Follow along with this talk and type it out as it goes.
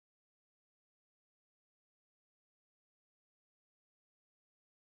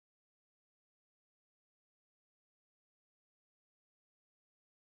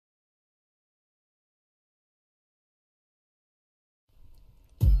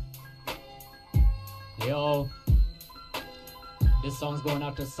Yo, this song's going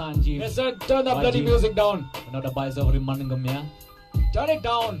out to Sanjeev. Yes sir, turn the bloody music down. Another boys over in Maningam, yeah? Turn it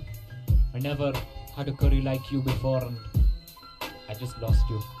down. I never had a curry like you before and I just lost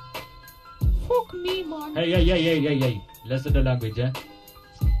you. Fuck me, man. Hey. Listen to the language, eh?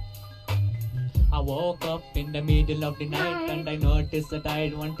 I woke up in the middle of the night and I noticed that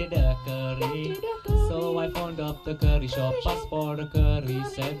I wanted a curry. So I phoned up the curry shop, asked for a curry,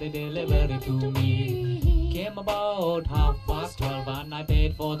 said they deliver it to me. Came about 12:30 and I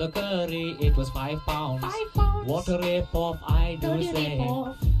paid for the curry, it was £5. What a rip-off, I do say.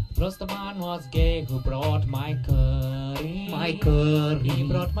 Plus the man was gay who brought my curry. He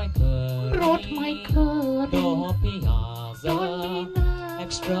brought my curry. Do piazza.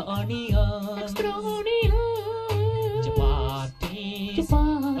 Extra onions. Chapatis.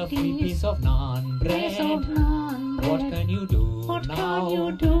 A free piece of naan bread. What can you do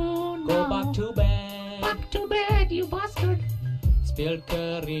now? Go back to bed. Back to bed, you bastard. Spilled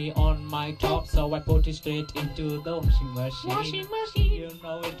curry on my top, so I put it straight into the washing machine. You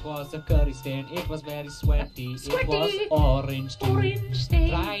know it was a curry stain, it was very sweaty. It was orange too.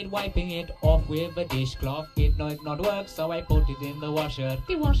 Tried wiping it off with a dishcloth, it not work, so I put it in the washer.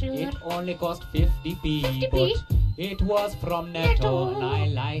 It only cost 50p, but it was from Netto, and I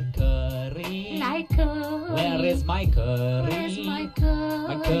like curry. Where is my curry? My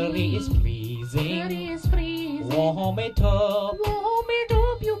curry is freezing. Warm it up,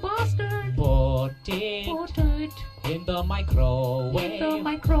 you bastard. Put it in the microwave.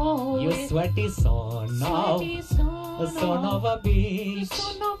 You sweaty son of a bitch.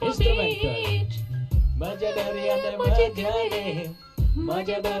 Instrumental. Majadari and majade.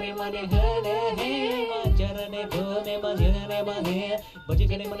 Majadari mane hane. Majarane bone majane mane.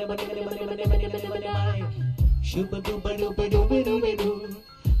 Majagane mane mane. Shubadu badu badu badu badu.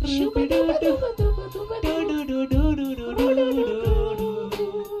 I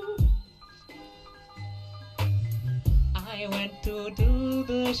went to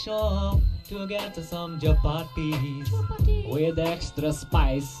the shop to get some chapatis with extra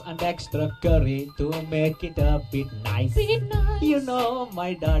spice and extra curry to make it a bit nice. You know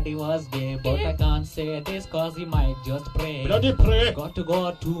my daddy was gay, but I can't say this cause he might just pray. Bloody pray. Got to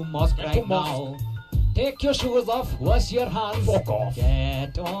go to mosque right now. Take your shoes off, wash your hands. Fuck off.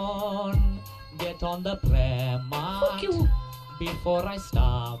 Get on the prayer mat. Fuck you. Before I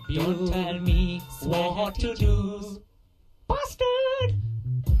stab you. Don't tell me what to do. Bastard!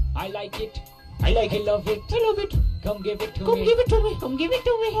 I like it. I love it. Come give it to me.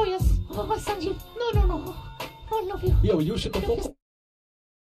 Oh yes. Oh Sanjeev. No. I love you. Yo, you should have.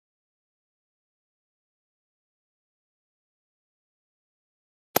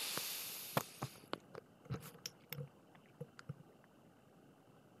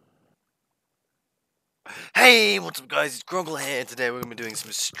 Hey, what's up guys, it's Grongle here, and today we're going to be doing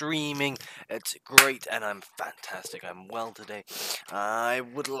some streaming. It's great and I'm fantastic, I'm well today. I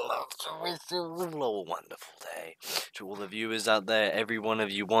would love to wish you a wonderful day. To all the viewers out there, every one of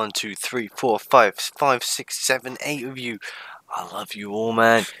you, 1, 2, 3, 4, 5, 5, 6, 7, 8 of you. I love you all,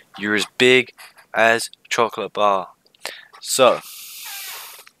 man. You're as big as a chocolate bar. So,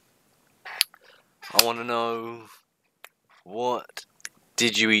 I want to know, what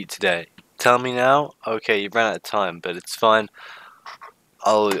did you eat today? Tell me now. Okay, you ran out of time, but it's fine.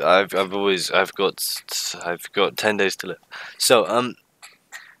 I've got 10 days to live. So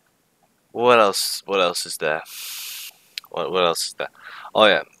what else is there? What else is there? Oh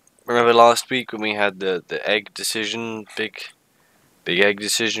yeah, remember last week when we had the egg decision, big egg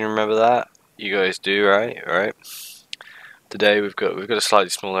decision? Remember that? You guys do, right? Today we've got a slightly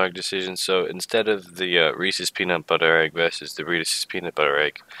smaller egg decision. So instead of the Reese's peanut butter egg versus the Reese's peanut butter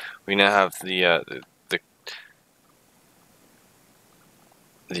egg, we now have the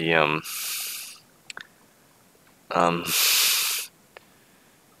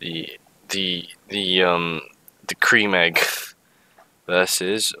cream egg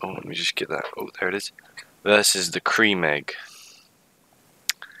versus, oh, let me just get that. Oh, there it is. Versus the cream egg.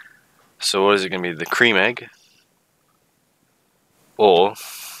 So what is it going to be? The cream egg or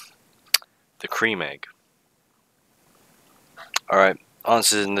the cream egg? Alright,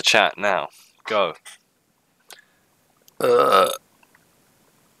 answers in the chat now. Go.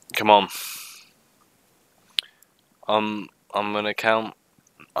 Come on. I'm gonna count.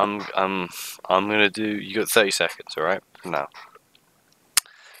 I'm gonna do. You got 30 seconds, alright? From now.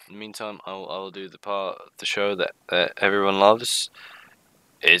 In the meantime, I'll do the part of the show that everyone loves.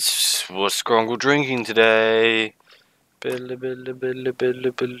 It's what's Grongle drinking today.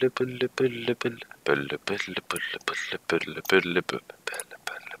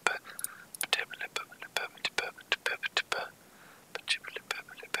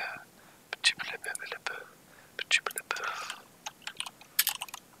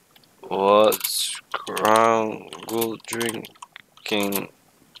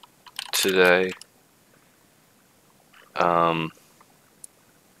 today.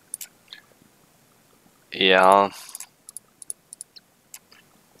 Yeah.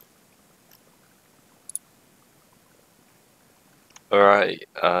 Alright,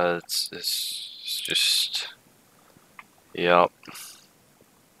 it's just, yep.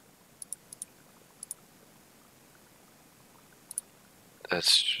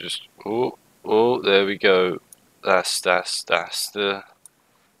 That's just, oh, there we go. That's the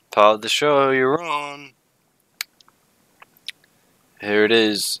part of the show you're on. Here it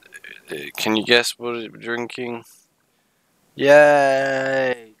is. Can you guess what we're drinking?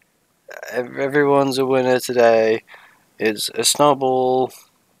 Yay! Everyone's a winner today. It's a snowball.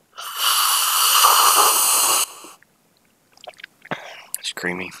 It's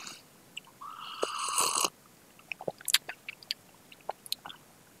creamy.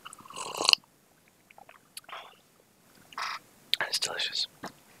 It's delicious.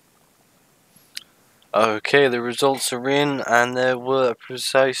 Okay, the results are in, and there were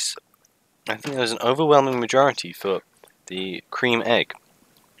precise. I think there was an overwhelming majority for the cream egg,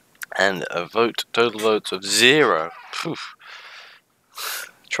 and a total votes of 0. Poof.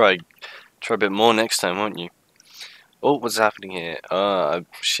 Try a bit more next time, won't you? Oh, what's happening here?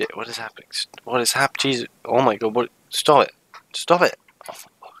 Shit, what is happening? What is happening? Jesus, oh my god, what? Stop it! Stop it! Oh,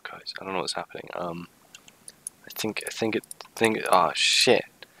 guys, I don't know what's happening. I think, oh shit.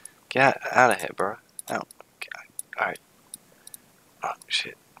 Get out of here, bro. Out. Alright. Oh,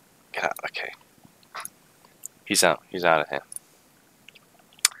 shit. Get out, okay. He's out of here.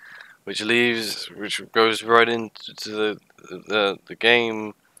 Which goes right into the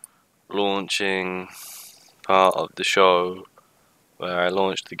game launching part of the show where I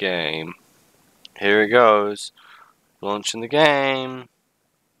launched the game. Here it goes. Launching the game.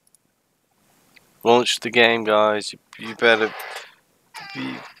 Launch the game, guys. You better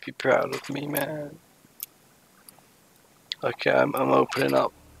be proud of me, man. Okay, I'm opening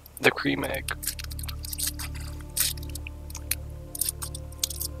up the cream egg.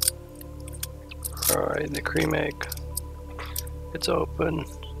 Alright, the cream egg. It's open.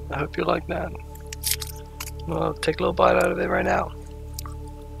 I hope you like that. I'll take a little bite out of it right now.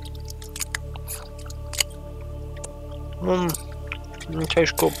 It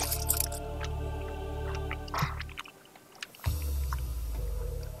tastes good.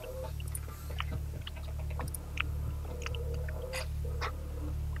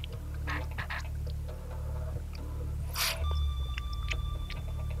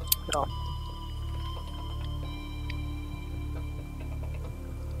 Yeah.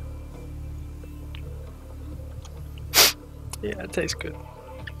 Yeah, it tastes good.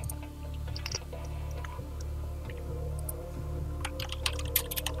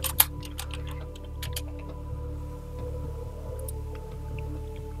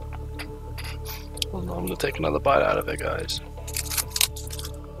 Well, I'm gonna take another bite out of it, guys.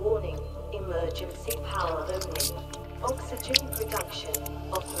 Warning, emergency power only. Oxygen production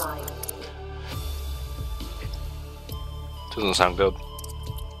offline. Doesn't sound good.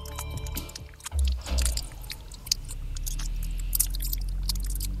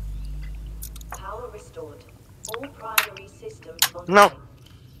 Power restored. All primary systems online. No.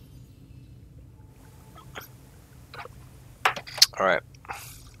 Alright.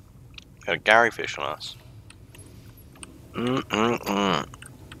 Got a Gary fish on us.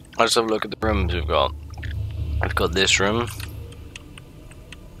 Let's have a look at the rooms we've got. We've got this room.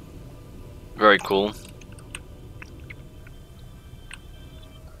 Very cool.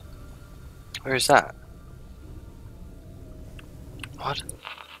 Where is that? What?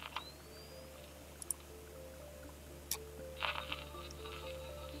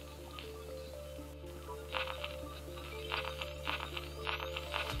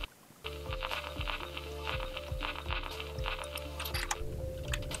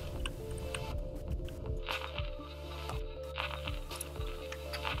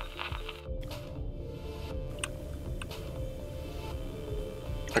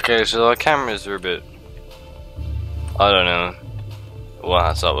 Okay, so our cameras are a bit... I don't know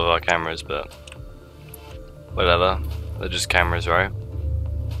what's up with our cameras, but whatever. They're just cameras, right?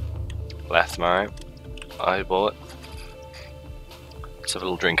 Left, am I right? Eyeball it. Let's have a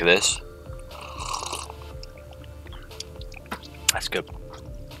little drink of this. That's good.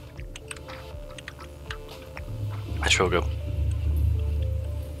 That's real good.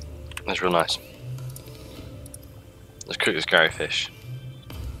 That's real nice. Let's cook this Gary fish.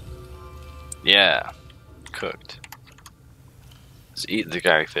 Yeah, cooked. Let's eat the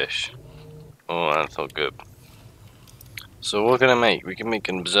Gary fish. Oh, that felt good. So what we're gonna make? We can make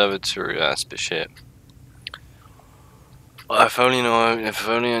an observatory. That's a bit shit. If only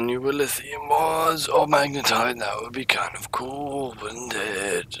I knew what lithium was or magnetite, that would be kind of cool, wouldn't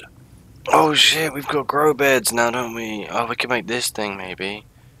it? Oh shit, we've got grow beds now, don't we? Oh, we can make this thing maybe.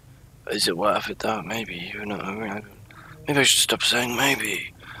 Is it worth it though? Maybe. Who knows? Maybe I should stop saying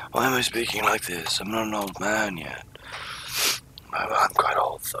maybe. Why am I speaking like this? I'm not an old man yet. I'm quite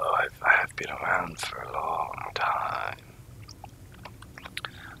old though. I have been around for a long time.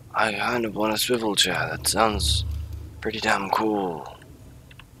 I kind of want a swivel chair. That sounds pretty damn cool.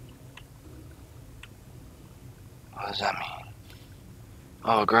 What does that mean?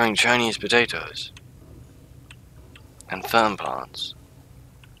 Oh, growing Chinese potatoes. And fern plants.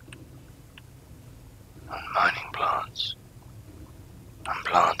 And mining plants. And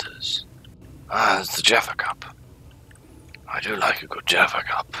planters. Ah, it's the Jaffa Cup. I do like a good Jaffa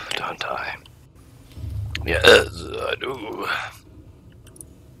Cup, don't I? Yes, I do.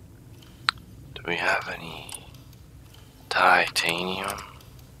 Do we have any titanium?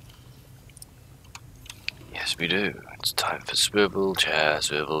 Yes, we do. It's time for swivel chair,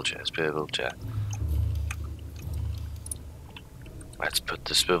 swivel chair, swivel chair. Let's put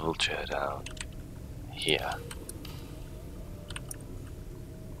the swivel chair down here.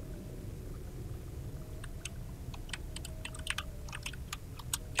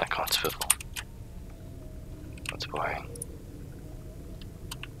 I can't swivel. That's boring.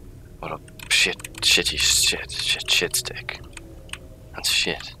 What a shitty shit stick. That's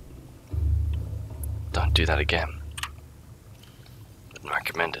shit. Don't do that again. Wouldn't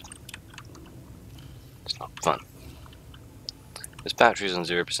recommend it. It's not fun. This battery's on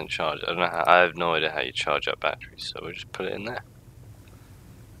 0% charge. I have no idea how you charge up batteries, so we'll just put it in there.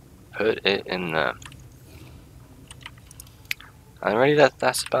 Put it in there. And really,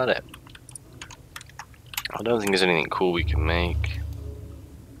 that's about it. I don't think there's anything cool we can make.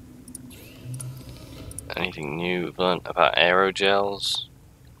 Anything new we've learned about aerogels?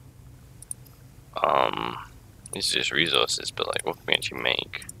 These are just resources, but like, what can we actually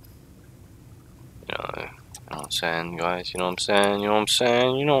make? You know what I'm saying, guys? You know what I'm saying? You know what I'm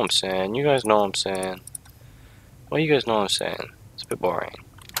saying? You know what I'm saying? You guys know what I'm saying? Well, you guys know what I'm saying. It's a bit boring.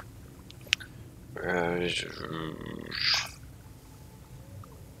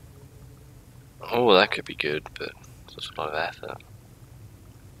 Oh, that could be good, but it's just a lot of effort.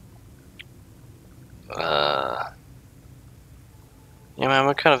 Yeah, man,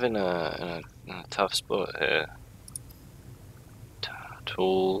 we're kind of in a tough spot here.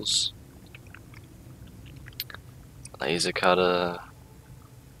 Tools, laser cutter,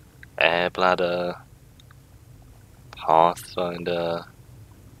 air bladder, pathfinder.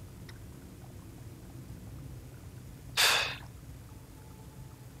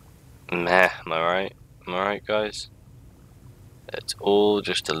 Meh, am I right? Am I right, guys? It's all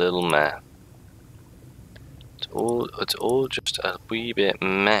just a little meh. It's all just a wee bit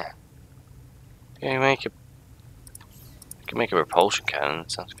meh. Can you make a repulsion cannon?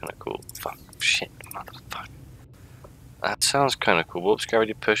 That sounds kind of cool. Fuck, shit, motherfucker. That sounds kind of cool. Warp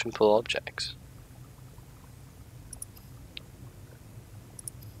gravity push and pull objects.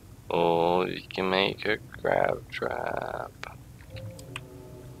 Or you can make a grab trap.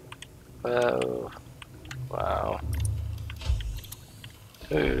 Whoa. Wow.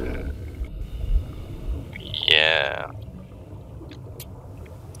 Ooh. Yeah.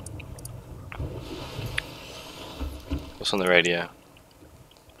 What's on the radio?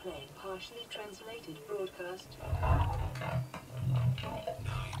 Playing partially translated broadcast. 9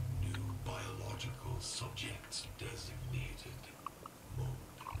 new biological subjects designated. Mode.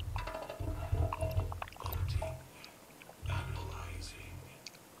 Hunting. Analyzing.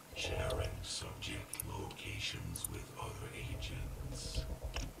 Sharing subject locations with other agents.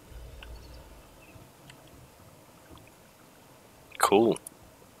 Cool.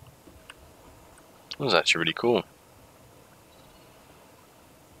 That was actually really cool.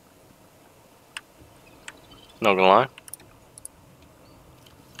 Not gonna lie.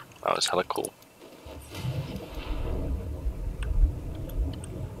 That was hella cool.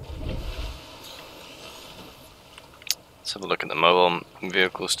 Let's have a look at the mobile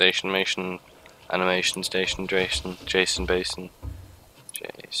vehicle station animation station, Jason Basin.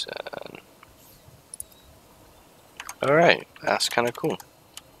 Alright, that's kind of cool.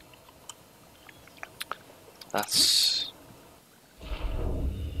 That's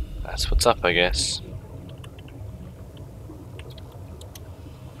what's up, I guess.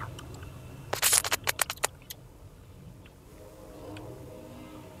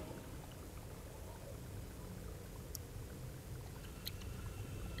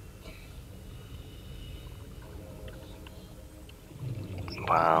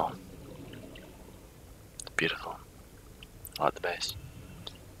 Wow. Beautiful. I like the base.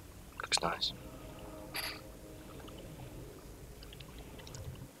 Looks nice.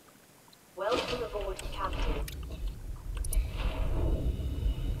 Welcome aboard, Captain.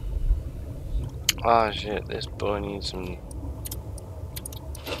 Oh shit, this boy needs some.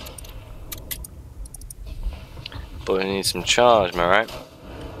 Boy needs some charge, am I right?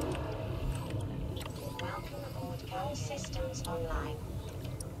 Welcome aboard. Gun systems online.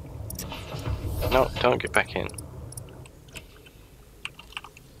 No, don't get back in.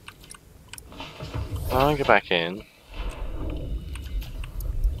 Don't get back in.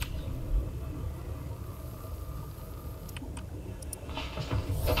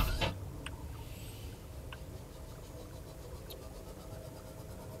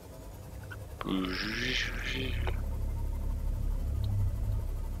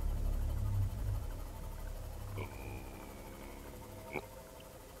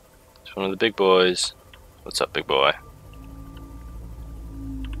 It's one of the big boys. What's up, big boy?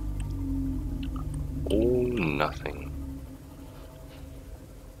 Oh, nothing.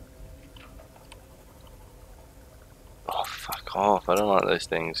 Oh, fuck off. I don't like those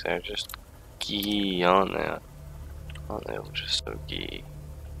things. They're just gee, aren't they? Aren't they all just so gee?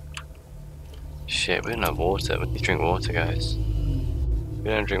 Shit, we don't have water. We need to drink water, guys. If we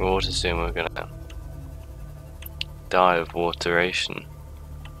don't drink water soon, we're gonna die of wateration.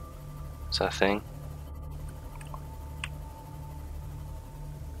 Is that a thing?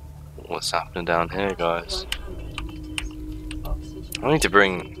 What's happening down here, guys? I need to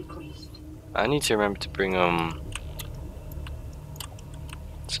remember to bring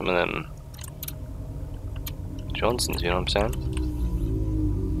some of them Johnsons, you know what I'm saying?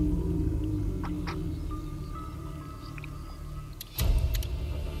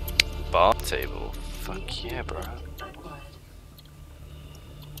 Bar table, fuck yeah, bro.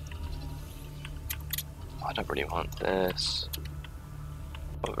 I don't really want this.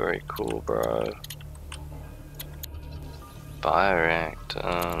 Not very cool, bro. Bioreactor,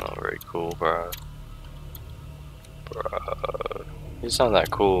 not very cool, bro. Bro, it's not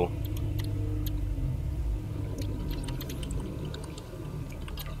that cool.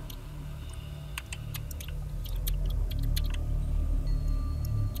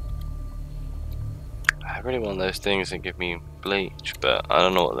 I really want those things that give me bleach, but I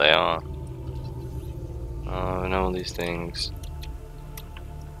don't know what they are. Oh, I know all these things.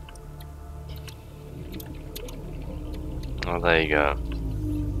 Oh, there you go.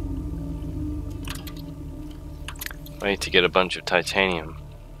 I need to get a bunch of titanium,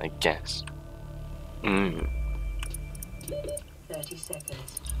 I guess. 30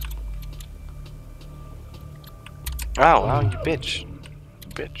 seconds. Oh, wow, you bitch.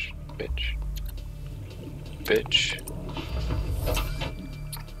 Bitch, bitch. Bitch.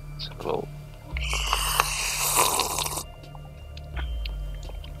 So,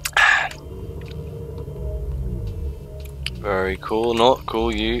 very cool, not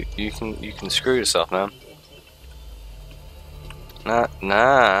cool. You can screw yourself, man.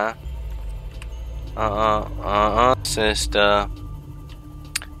 Nah. Sister.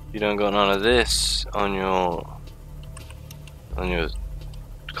 You don't got none of this on your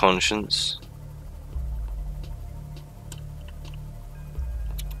conscience.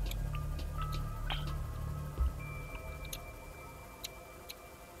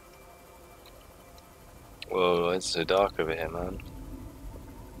 Whoa, it's so dark over here, man.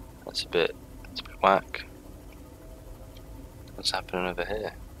 It's a bit whack. What's happening over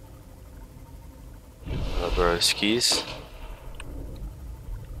here? Hello, broskies.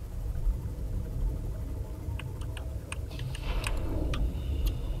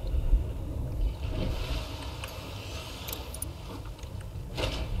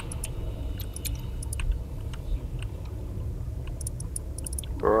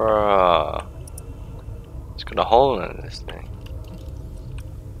 Bruh. It's got a hole in this thing.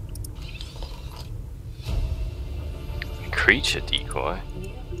 Creature decoy.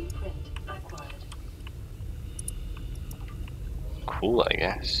 Cool, I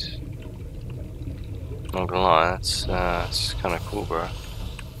guess. Not gonna lie, that's kind of cool, bro.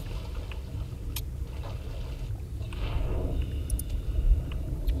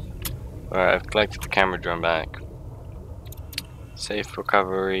 Alright, I've collected the camera drone back. Safe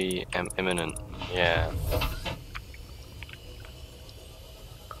recovery imminent. Yeah.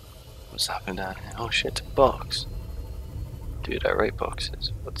 What's happening down here? Oh shit, box. Dude, I rate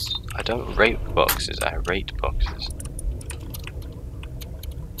boxes. I don't rate boxes, I rate boxes.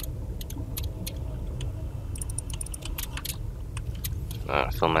 I'm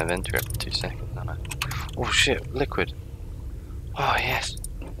gonna fill my inventory up in 2 seconds, don't I? Oh shit, liquid. Oh yes.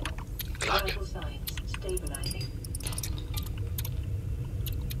 Luck.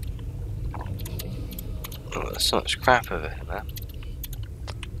 Oh, there's so much crap over here, man.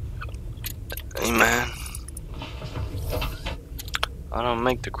 Hey, man. I don't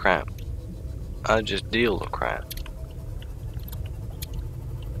make the crap. I just deal the crap.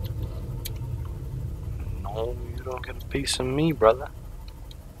 No, you don't get a piece of me, brother.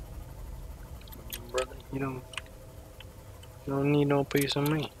 Brother, you don't need no piece of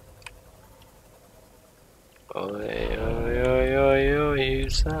me. Oi, oi, oi, oi, oi,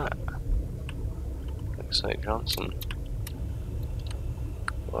 who's that? Looks like Johnson.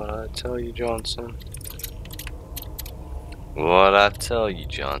 What I tell you, Johnson? What I tell you,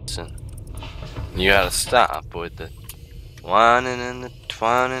 Johnson? You gotta stop with the whining and the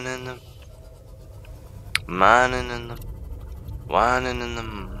twining and the mining and the whining and the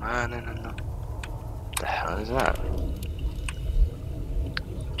mining and the hell is that?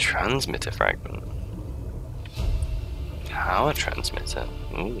 Transmitter fragment. Power transmitter.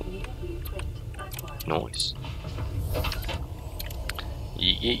 Ooh. Nice.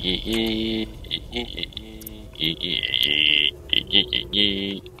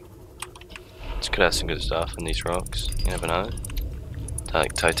 This could have some good stuff in these rocks. You never know.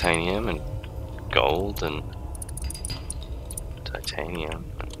 Like titanium and gold and titanium.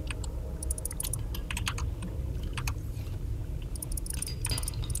 And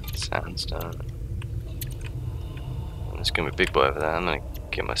sandstone. There's gonna be a big boy over there. I'm gonna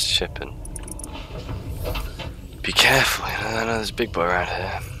get my ship and be careful. You know, I know there's a big boy around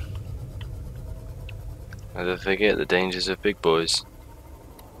here. Never forget the dangers of big boys.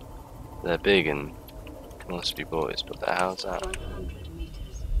 They're big and must be boys, but the hell's that?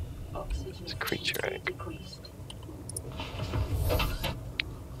 It's a creature egg.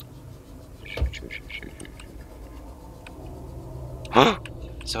 Huh?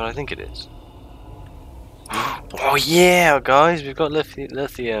 Is that what I think it is? Oh yeah, guys, we've got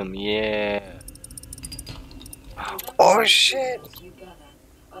lithium. Yeah. Oh shit! You gather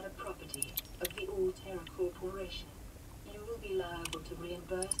are the property of the All-Terra Corporation. You will be liable to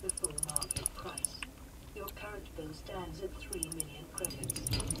reimburse the full market price. Your current bill stands at 3 million credits.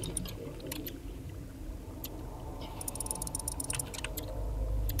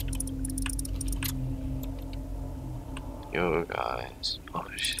 Yo guys. Oh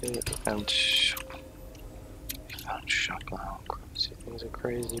shit, we found chocolate. Crazy things are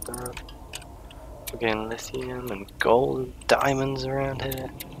crazy, bro. We're getting lithium and gold and diamonds around here.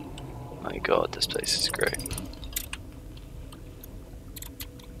 My god, this place is great.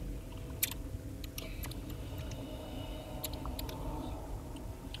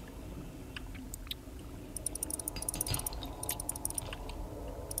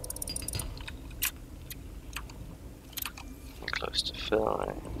 I'm close to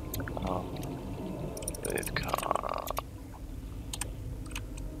filling. With car.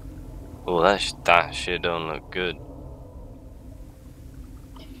 Oh, that shit don't look good.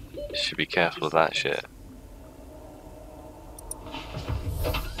 Should be careful with that shit.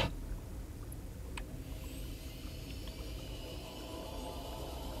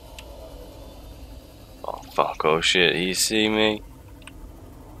 Oh fuck! Oh shit! He see me.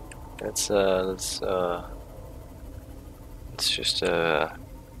 Let's just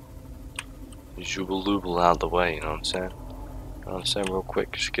jubal dooble out the way. You know what I'm saying? You know what I'm saying? Real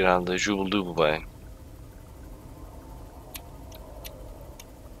quick, just get out of the jubal dooble way.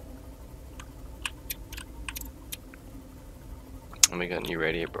 And we got a new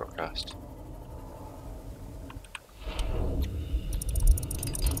radio broadcast.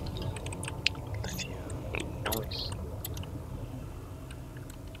 Nice.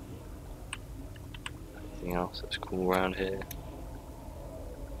 Anything else that's cool around here?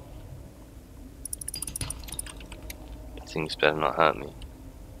 Things better not hurt me,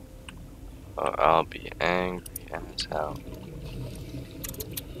 or I'll be angry as hell.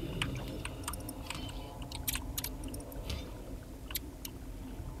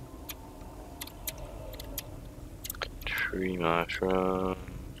 Tree mushroom.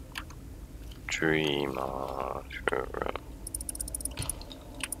 Tree mushroom.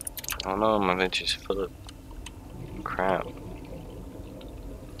 Oh no, my veg is full of crap.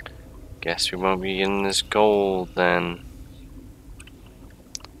 Guess we won't be getting this gold then.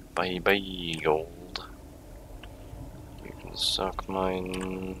 Bye bye gold. You can suck my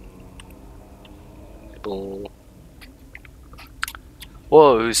nipple.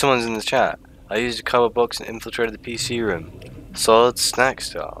 Whoa, someone's in the chat. I used a cardboard box and infiltrated the PC room. Solid snack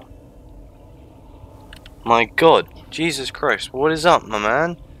star. My god, Jesus Christ, what is up, my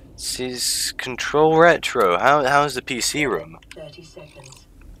man? This is Control Retro. How is the PC room? 30 seconds.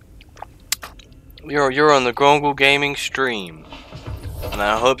 You're on the Grongle gaming stream. And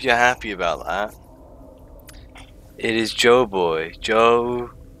I hope you're happy about that. It is Joe Boy.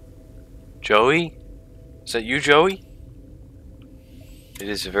 Joey? Is that you, Joey? It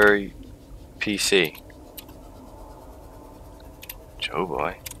is very PC. Joe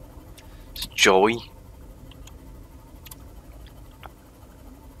Boy. It's Joey.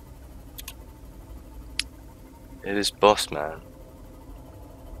 It is Boss Man.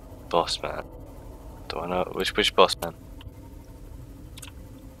 Boss Man. Do I know which boss man?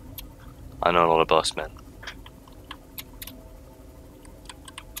 I know a lot of boss men.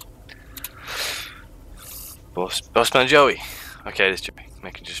 Boss man Joey. Okay, this Joey.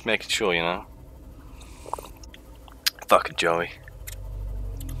 Just making sure, you know. Fucking Joey.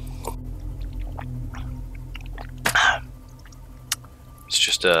 Let's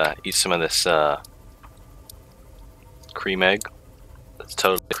just eat some of this cream egg. That's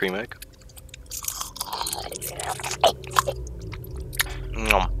totally cream egg.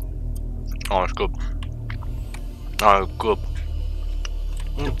 Oh, it's good. Oh, good.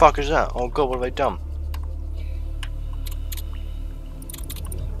 What the fuck is that? Oh god, what have I done?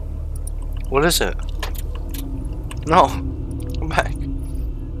 What is it? No! Come back.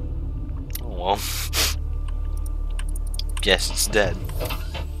 Oh well. Guess it's dead.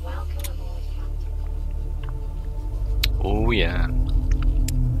 Oh yeah.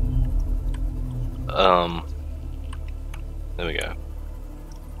 There we go.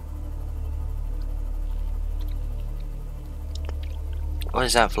 What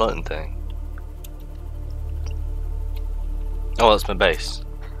is that floating thing? Oh, that's my base.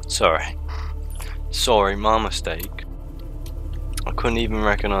 Sorry. Sorry, my mistake. I couldn't even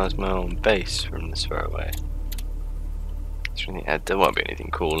recognise my own base from this far away. There won't be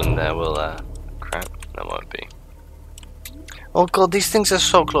anything cool in there, will there? Crap, there won't be. Oh god, these things are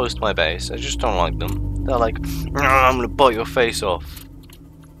so close to my base. I just don't like them. They're like, I'm gonna bite your face off.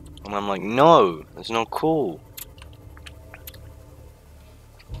 And I'm like, no, it's not cool.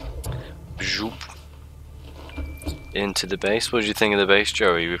 Zoop. Into the base. What do you think of the base,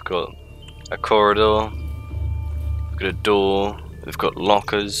 Joey? We've got a corridor, we've got a door, we've got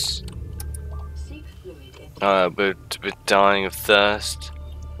lockers. We're dying of thirst.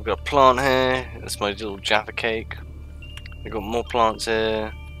 We've got a plant here. That's my little Jaffa cake. We've got more plants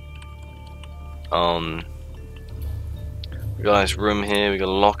here. We've got a nice room here. We've got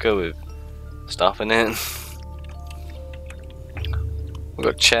a locker with stuff in it. We've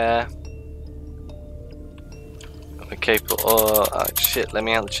got a chair. Okay, oh shit, let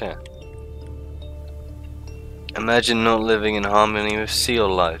me out of the chair. Imagine not living in harmony with seal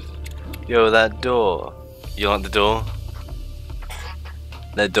life. Yo, that door. You like the door?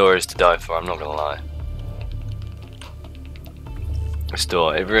 That door is to die for, I'm not gonna lie. This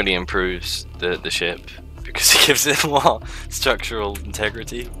door, it really improves the ship because it gives it more structural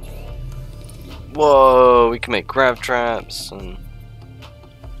integrity. Whoa, we can make grab traps and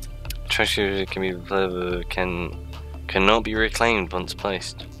treasure can be cannot be reclaimed once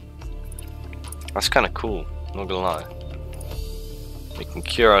placed. That's kind of cool, not gonna lie. We can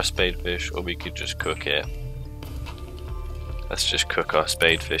cure our spadefish, or we could just cook it. Let's just cook our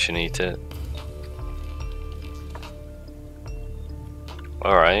spadefish and eat it.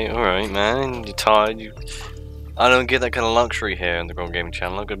 Alright, man. You're tired. I don't get that kind of luxury here in the Grongle Gaming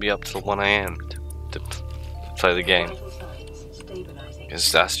channel. I'm gonna be up till 1 AM to play the game. Because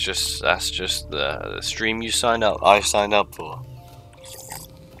that's just the stream you signed up. I signed up for.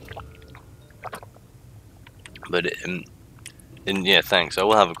 But yeah, thanks. I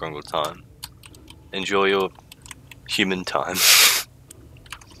will have a Grongle time. Enjoy your human time.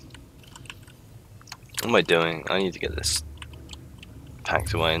 What am I doing? I need to get this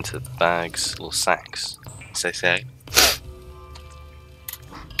packed away into bags, little sacks. Say. Okay,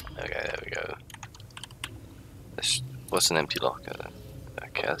 there we go. What's an empty locker?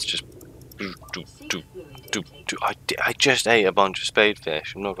 Okay, let's just I just ate a bunch of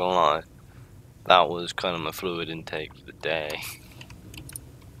spadefish, I'm not gonna lie. That was kind of my fluid intake for the day.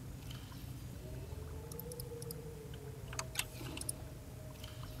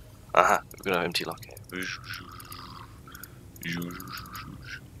 Aha, we've got an empty locker.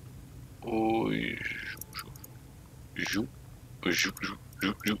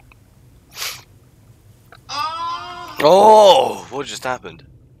 Oh, what just happened?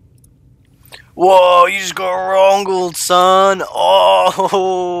 Whoa, you just got wrongled, son.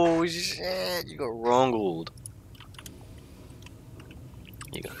 Oh, shit, you got wrongled.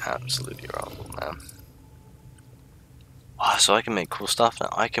 You got absolutely wrongled, man. Oh, so I can make cool stuff now.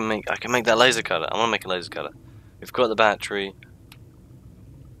 I can make that laser cutter. I want to make a laser cutter. We've got the battery.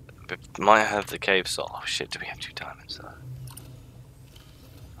 We might have the cave saw. Oh shit, do we have 2 diamonds though?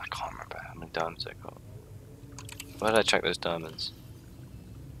 I can't remember how many diamonds I got. Where did I check those diamonds?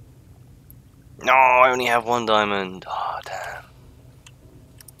 No, I only have one diamond. Oh, damn.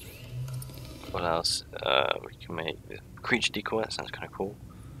 What else? We can make the creature decoy. That sounds kind of cool.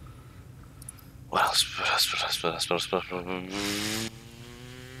 What else? What else? What else? What else? What else? What else?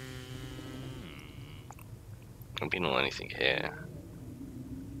 There'll be not anything here.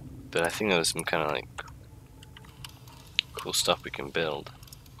 But I think there's some kind of like cool stuff we can build.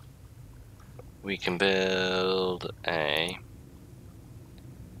 We can build a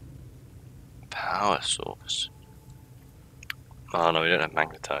power source. Oh no, we don't have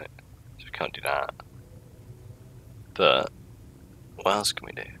magnetite, so we can't do that. But what else can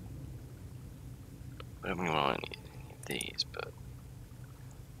we do? We don't really want any of these, but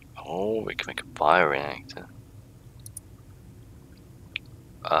oh, we can make a bioreactor.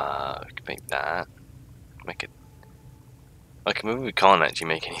 We can make that. Make it. Okay, maybe we can't actually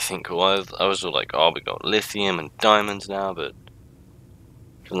make anything cool. I was all like, oh, we got lithium and diamonds now, but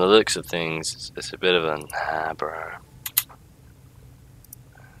from the looks of things, it's a bit of a nah, bro.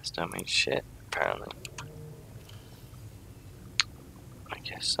 This don't mean shit, apparently. I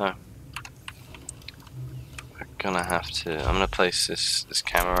guess so. We're gonna have to. I'm gonna place this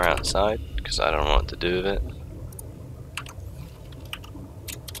camera outside because I don't know what to do with it.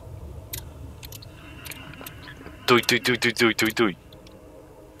 Do. Doesn't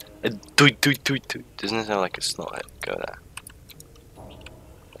it sound like a snot head? Go there.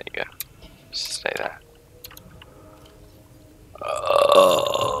 There you go. Just stay there.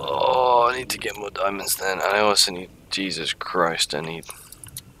 Oh, I need to get more diamonds then. And I also need. Jesus Christ, I need.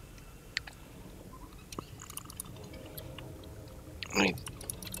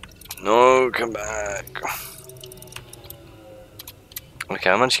 No, come back. Okay,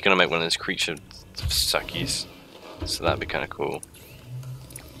 I'm actually gonna make one of those creature suckies. So that'd be kind of cool.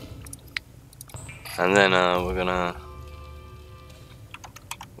 And then we're gonna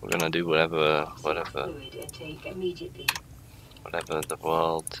do whatever Fluid intake immediately. whatever the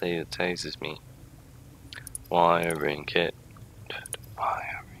world tases me. Wiring kit.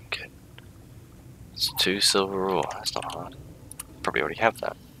 Wiring kit. It's 2 silver ore. That's not hard. Probably already have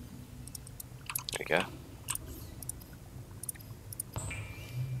that. There we go.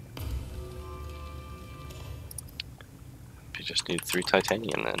 You just need 3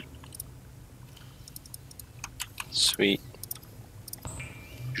 titanium then. Sweet.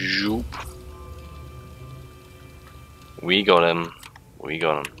 Zoop. We got him. We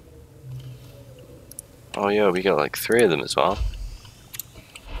got him. Oh yeah, we got like 3 of them as well.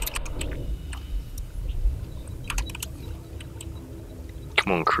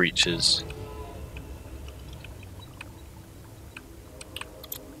 Come on, creatures.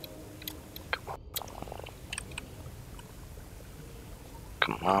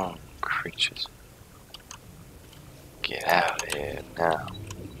 Come on, creatures. Get out of here now.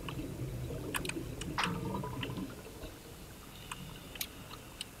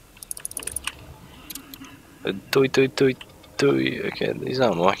 Okay, these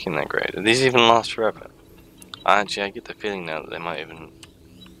aren't working that great. Do these even last forever? Actually, I get the feeling now that they might even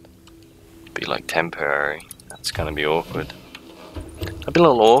be like temporary. That's gonna be awkward. That'd be a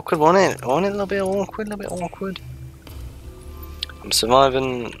little awkward, won't it? Won't it? A little bit awkward, a little bit awkward. I'm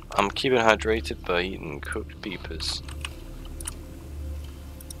surviving, I'm keeping hydrated by eating cooked peepers.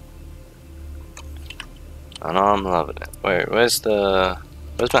 And I'm loving it. Wait, where's my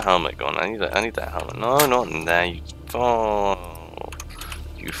helmet gone? I need that helmet. No, not in there, you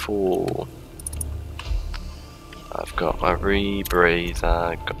fool. I've got my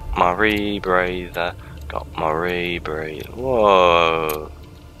rebreather, got my rebreather. Whoa.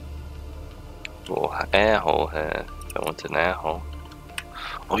 Little air hole here. I want an air hole.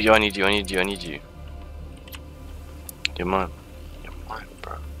 Oh, yo, I need you. You're mine,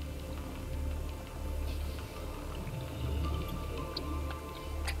 bro.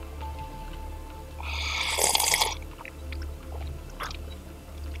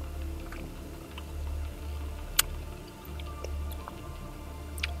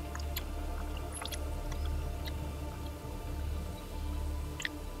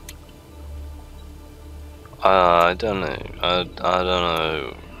 I don't know. I don't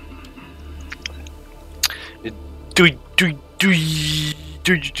know.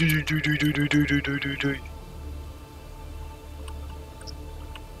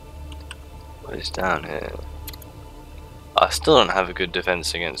 What is down here? I still don't have a good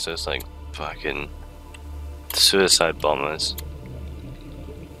defense against those like fucking suicide bombers.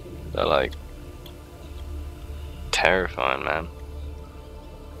 They're like terrifying, man.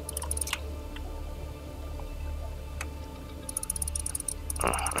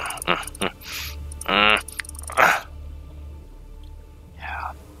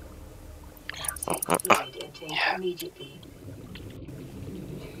 immediately.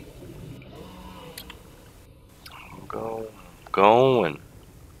 Going.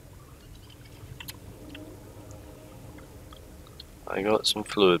 I got some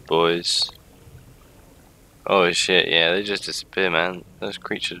fluid, boys. Oh shit, yeah, they just disappear, man. Those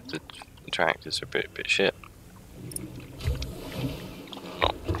creatures, the tractors are a bit shit.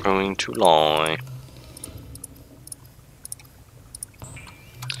 Not going to lie.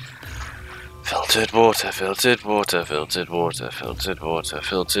 Filtered water, filtered water, filtered water, filtered water,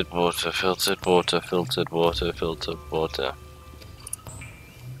 filtered water, filtered water, filtered water, filtered water.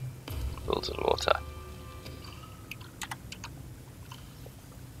 Filtered water.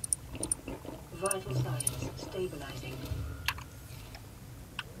 Vital signs stabilizing.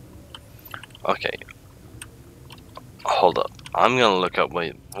 Okay. Hold up. I'm gonna look up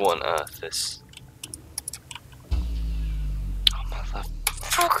what on earth this. Oh,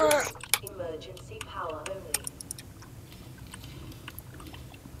 motherfucker! Emergency power only.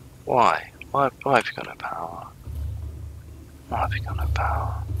 Why? Why have you got no power? Why have you got no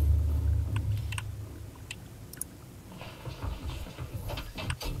power?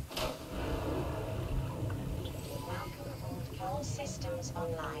 All systems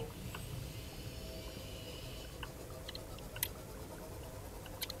online.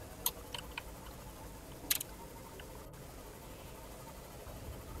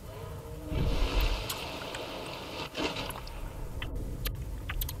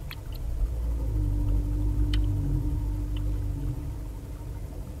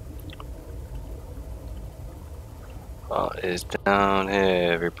 What is down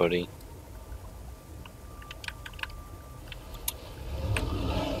here, everybody?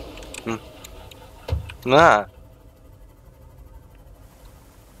 Nah.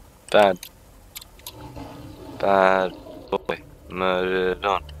 Bad boy. Murdered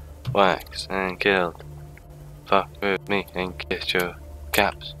on wax and killed. Fuck with me and get your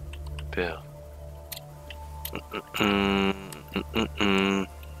caps peeled.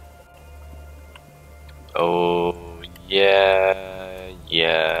 Oh yeah,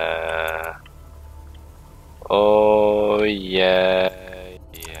 yeah. Oh yeah,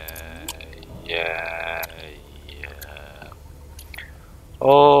 yeah, yeah, yeah.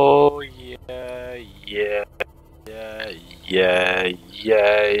 Oh yeah, yeah, yeah, yeah,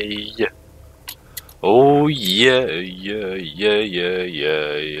 yeah. Oh yeah, yeah, yeah, yeah,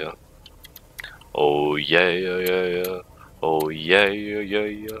 yeah, yeah. Oh yeah, yeah, yeah, yeah. Oh yeah, yeah, yeah,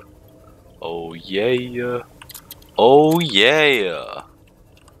 yeah. Oh yeah, yeah. Oh yeah.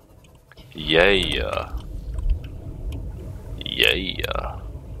 Yeah. Yeah.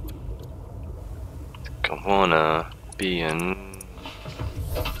 Come on, be an.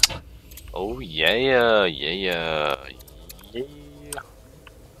 Oh yeah, yeah, yeah.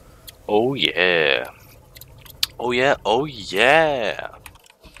 Oh yeah. Oh yeah, oh yeah.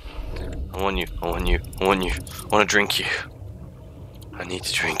 I want you, I want you, I want you. I want to drink you. I need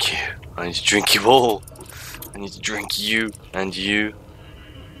to drink you. I need to drink you all. I need to drink you and you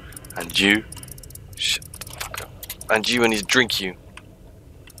and you. Shut the fuck up. And you, I need to drink you.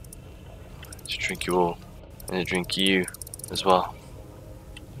 I need to drink you all. I need to drink you as well.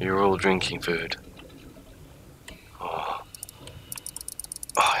 You're all drinking food. Oh.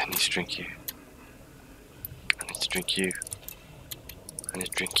 Oh, I need to drink you. I need to drink you. I need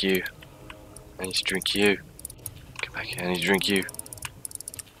to drink you. I need to drink you. Come back here, I need to drink you.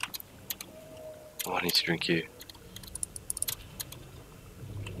 Oh, I need to drink you.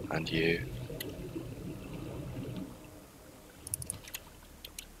 And you.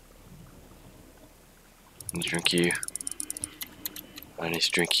 I need to drink you. I need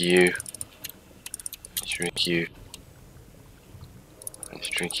to drink you. I need to drink you. I need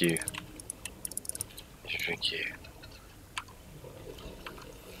to drink you. I need to drink you.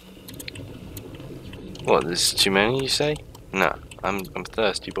 What, there's too many, you say? No, I'm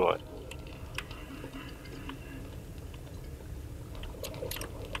thirsty boy.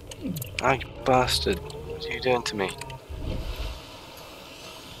 Oh, you bastard. What are you doing to me?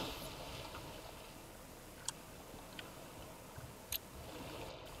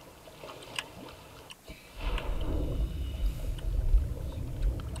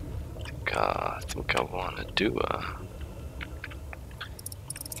 I think I want to do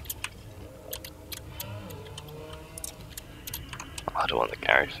I don't want the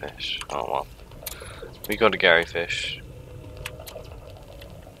Gary fish. Oh well. We got a Gary fish.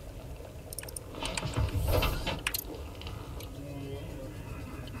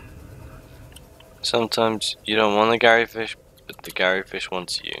 Sometimes you don't want the Gary fish, but the Gary fish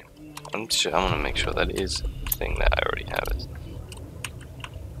wants you. I'm gonna make sure that is the thing that I already have.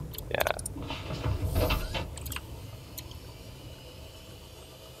 Yeah.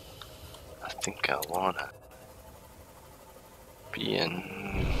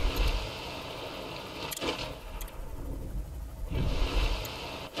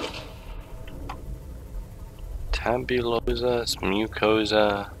 Tabulosa,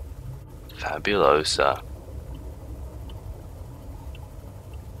 mucosa, fabulosa.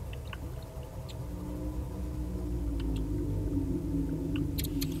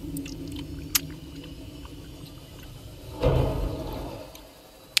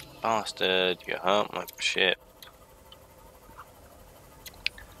 Bastard, you hurt my ship.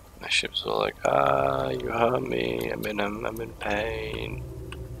 My ship's all like, ah, you hurt me, I'm in pain.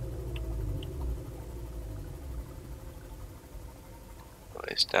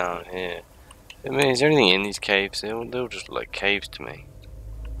 What is down here? I mean, is there anything in these caves? They'll just look like caves to me.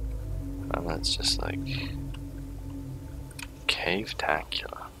 And that's just like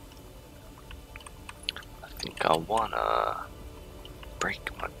cave-tacular. I think I wanna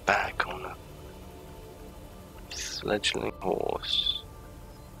break my back on a fledgling horse.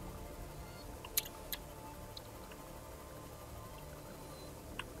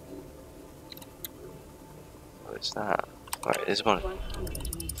 What is that? Right, there's one.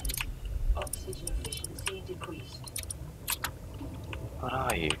 100 meters. Oxygen efficiency decreased. What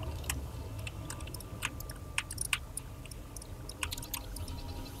are you?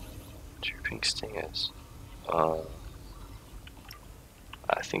 Drooping stingers.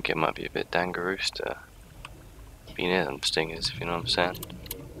 I think it might be a bit dangaroos to be near them stingers, if you know what I'm saying.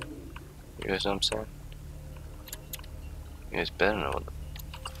 You guys know what I'm saying? You guys better know what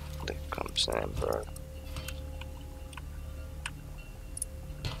the fuck I'm saying, bro.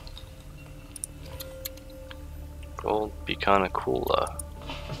 Gold be kinda cooler.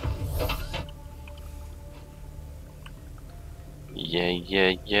 Yeah,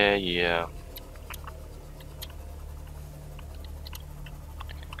 yeah, yeah, yeah.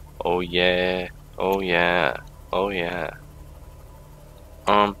 Oh yeah, oh yeah, oh yeah.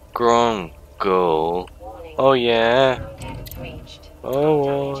 Grongle. Warning. Oh yeah. Depth reached.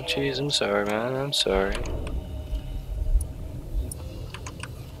 Oh, jeez, I'm sorry, man. I'm sorry.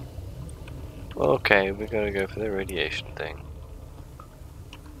 Okay, we gotta go for the radiation thing.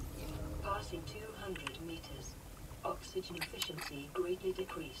 Passing 200 meters. Oxygen efficiency greatly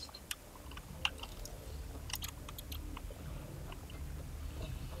decreased.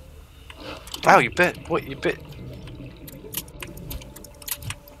 Ow, you bit. What, you bit?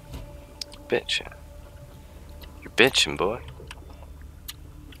 Bitch. You're bitching, boy.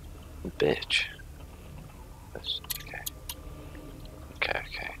 Bitch. That's okay. Okay,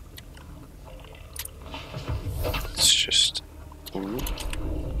 okay. It's just. Ooh.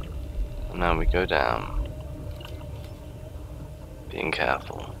 And now we go down. Being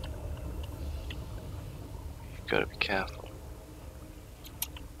careful. You gotta be careful.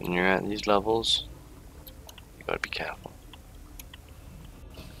 When you're at these levels, you gotta be careful.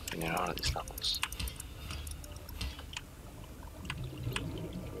 When you're not at these levels.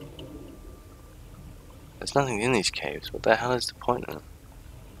 There's nothing in these caves. What the hell is the point of them?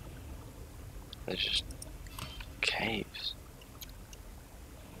 They're just caves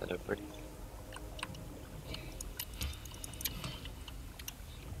that are pretty.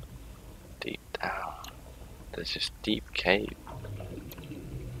 Deep down. There's just deep cave.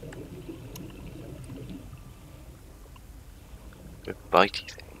 With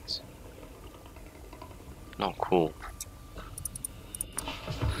bitey things. Not cool.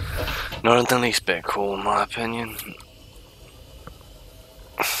 Not the least bit cool, in my opinion.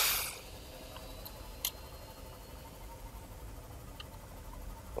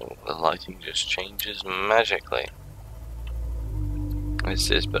 Oh, the lighting just changes magically. It's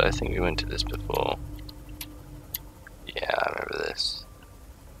this, but I think we went to this before. Yeah, I remember this.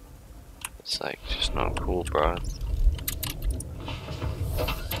 It's like just not cool, bro.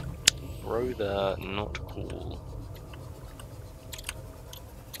 Bro, they're not cool.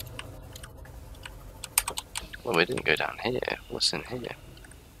 Well, we didn't go down here. What's in here?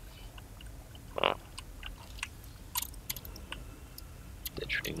 Oh.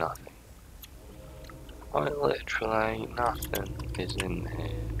 Literally nothing. Quite literally nothing is in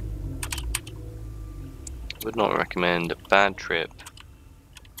here. Would not recommend a bad trip.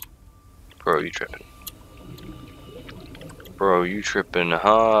 Bro, you tripping. Bro, you tripping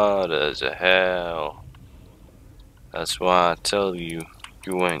hard as a hell. That's why I tell you,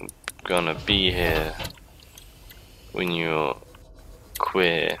 you ain't gonna be here when you're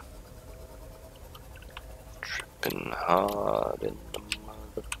queer. Tripping hard in the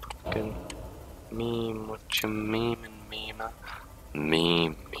motherfucking meme. What you memeing, meme?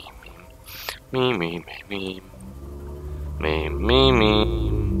 Meme, meme, meme, meme, meme, meme, meme,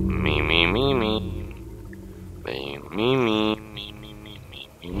 meme, meme, meme, meme, meme, meme, meme,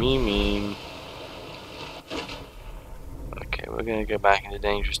 meme, Me. Okay, we're gonna go back into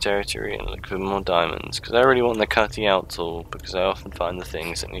dangerous territory and look for more diamonds. Because I really want the cutting out tool. Because I often find the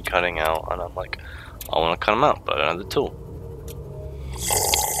things that need cutting out. And I'm like, I want to cut them out, but I don't have the tool.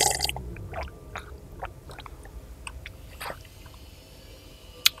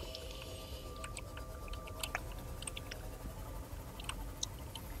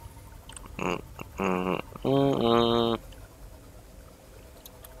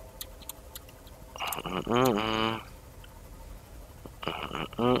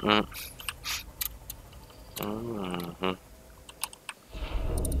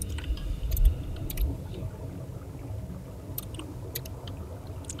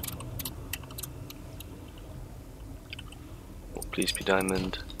 Please be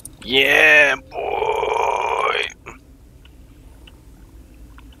diamond. Yeah, boy!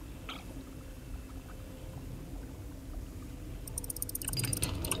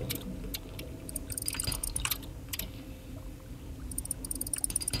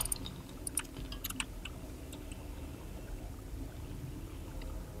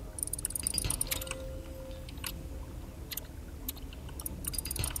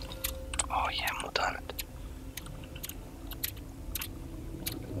 Oh yeah, more diamond.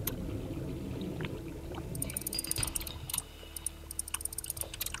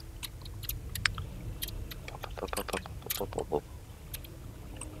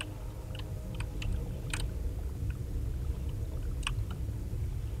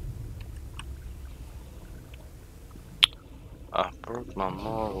 I broke my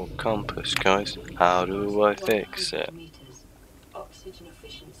moral compass, guys. How do I fix it? Oxygen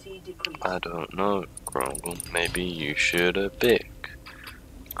efficiency decreased. I don't know, Grongle. Maybe you should have big.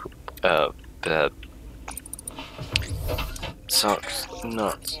 Sucks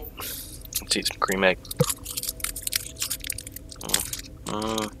nuts. Let's eat some cream egg.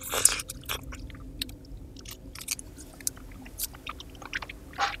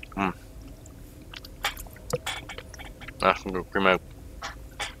 Nice and good cream egg.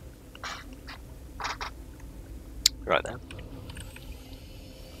 Right there.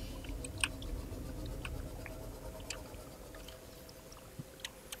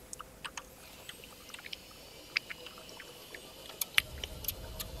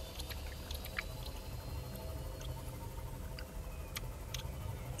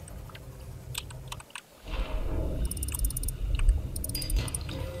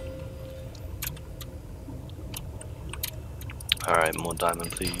 Alright, more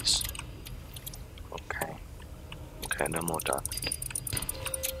diamond please. Okay. Okay, no more diamond.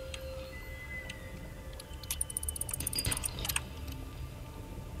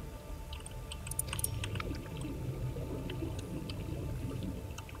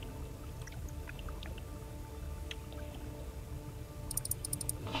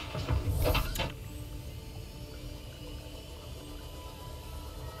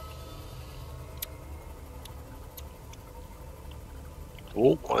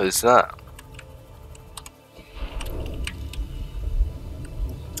 Oh, what is that?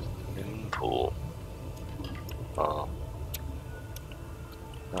 Swimming pool. Oh.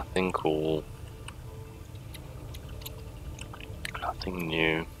 Nothing cool. Nothing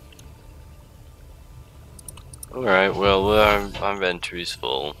new. Alright, well, our inventory's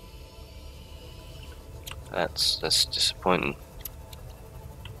full. That's disappointing.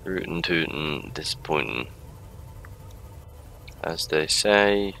 Rootin' tootin' disappointing. As they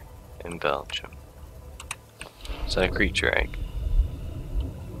say in Belgium. Is that a creature egg?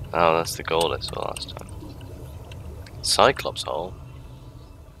 Oh, that's the gold I saw last time. Cyclops hole.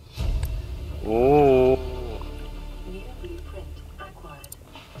 Ooh. New blueprint acquired.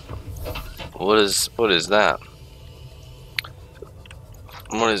 What is that?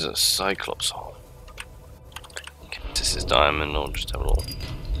 What is a Cyclops hole? Okay, this is diamond, or just have a little.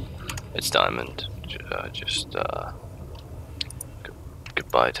 It's diamond.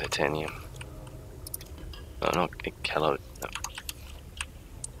 Goodbye, titanium. No, not Kello. No.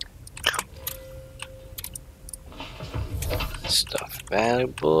 Stuff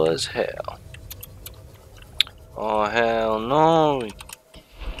valuable as hell. Oh hell no!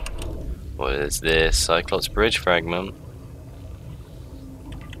 What is this? Cyclops bridge fragment.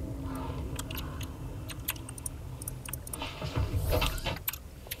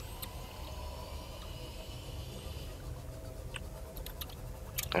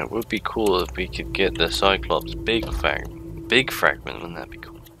 It would be cool if we could get the Cyclops big fragment, wouldn't that be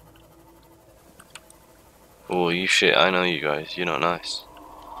cool? Oh, you shit, I know you guys, you're not nice.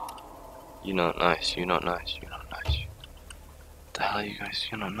 You're not nice, you're not nice, you're not nice. What the hell are you guys?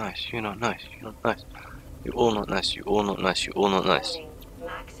 You're not nice, you're not nice, you're not nice. You're all not nice, you're all not nice, you're all not nice.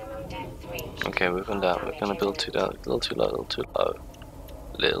 Warning, Okay, we're going down. We're gonna build too down. A little too low. A little too low.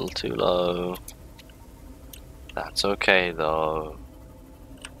 Little too low. That's okay though.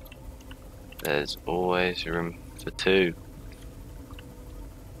 There's always room for two.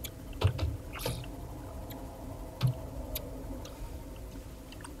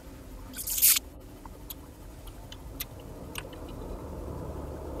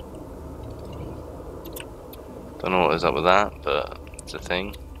 Don't know what is up with that, but it's a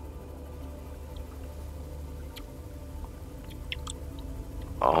thing.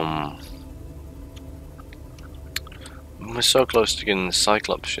 We're so close to getting the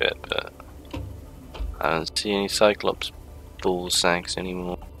Cyclops shit, but I don't see any Cyclops ball sacks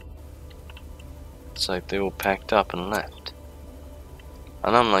anymore. It's like they all packed up and left.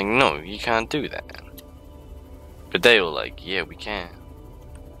 And I'm like, no, you can't do that. But they were like, yeah, we can.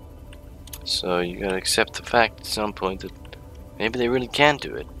 So you gotta accept the fact at some point that maybe they really can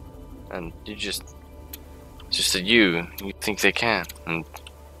do it. And you just, it's just that you think they can. And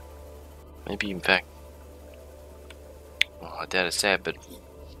maybe in fact, well, I dare to say it, but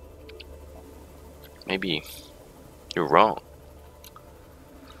maybe you're wrong.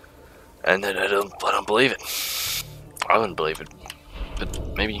 And then I don't believe it. I wouldn't believe it.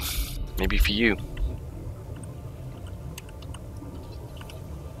 But maybe for you.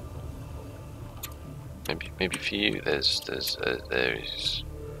 Maybe for you, there's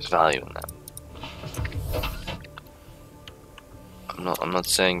value in that. I'm not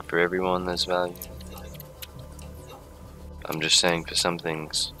saying for everyone there's value. I'm just saying for some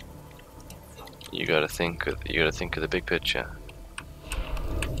things, you gotta think of the big picture.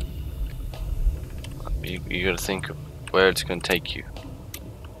 You gotta think of where it's gonna take you.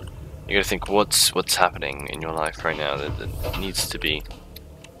 You gotta think what's happening in your life right now that needs to be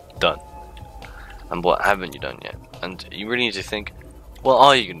done. And what haven't you done yet? And you really need to think, well,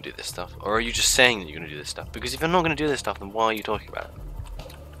 are you going to do this stuff? Or are you just saying that you're going to do this stuff? Because if you're not going to do this stuff, then why are you talking about it?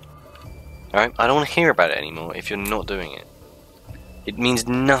 Alright? I don't want to hear about it anymore if you're not doing it. It means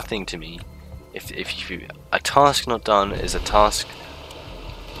nothing to me if a task not done is a task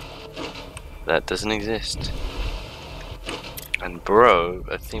that doesn't exist. And bro,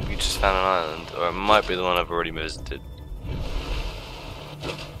 I think we just found an island, or it might be the one I've already visited.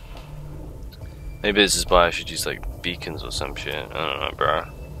 Maybe this is why I should use like beacons or some shit. I don't know, bro.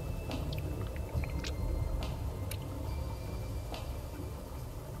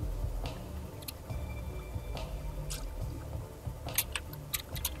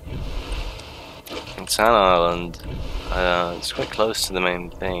 It's an island. It's quite close to the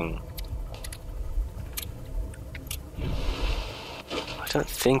main thing. I don't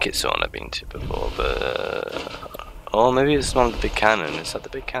think it's the one I've been to before, but oh, maybe it's one of the big cannon. Is that the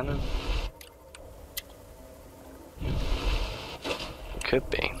big cannon? Could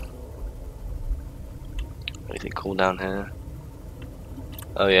be. Anything cool down here?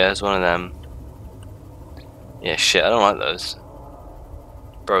 Oh yeah, it's one of them. Yeah, shit, I don't like those.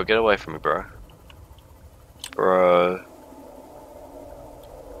 Bro, get away from me, bro. Bro.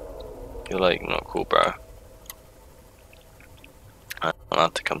 You're like not cool, bro. I don't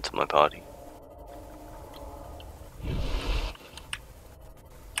have to come to my party.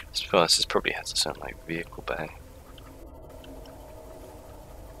 To be honest, this probably has to sound like vehicle bay.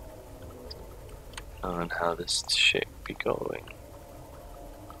 On how this shit be going.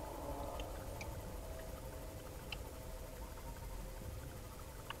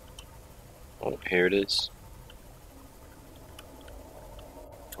 Oh, here it is.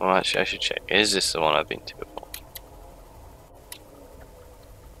 Oh, actually, I should check. Is this the one I've been to before?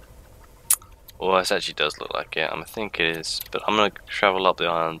 Oh, this actually does look like it. I think it is. But I'm gonna travel up the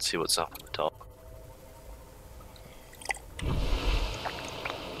island and see what's up on the top.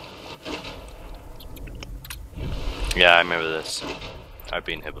 Yeah, I remember this. I've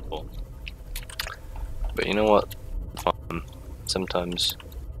been here before. But you know what? Sometimes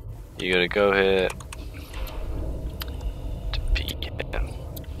you gotta go here to pee here.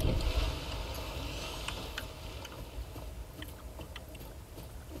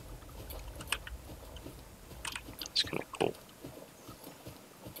 It's kinda cool.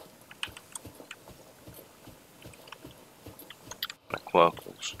 Like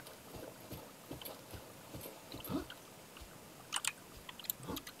whirlpools.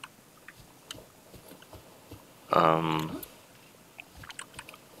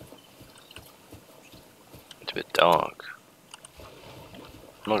 It's a bit dark.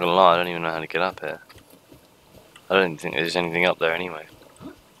 I'm not gonna lie, I don't even know how to get up here. I don't think there's anything up there anyway.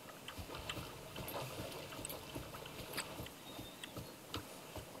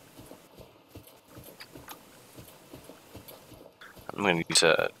 I'm going to use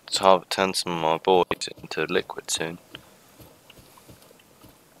to turn some of my boys into liquid soon.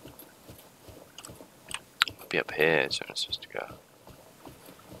 I'll be up here, so I'm supposed to go.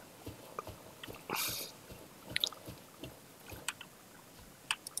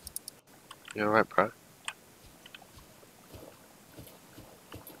 You alright, bro?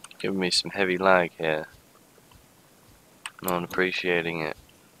 Giving me some heavy lag here. Not appreciating it.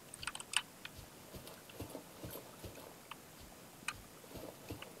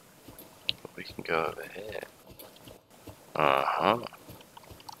 We can go over here.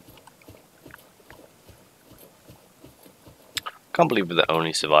 Can't believe we're the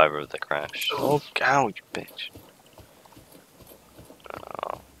only survivor of the crash. Oh, ow, you bitch.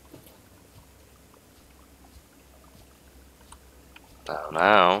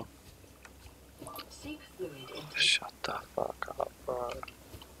 Now. Seek fluid intake. Shut the fuck up, bro.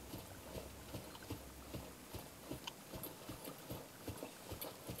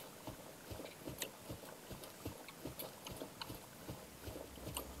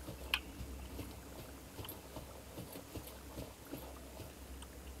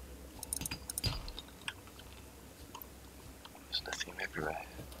 There's nothing everywhere.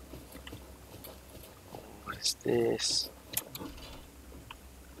 What is this?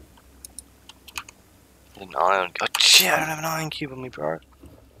 An iron. Oh shit! I don't have an iron cube on me, bro.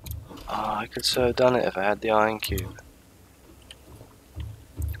 Oh, I could so have done it if I had the iron cube.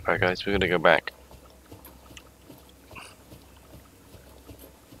 Alright, guys, we're gonna go back.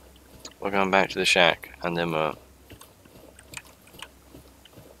 We're going back to the shack, and then we're.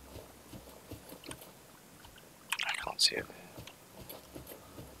 I can't see over here.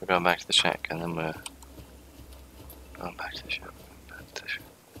 We're going back to the shack, and then we're going back to the shack. Back to the shack.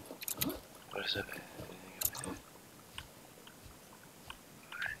 What is over here?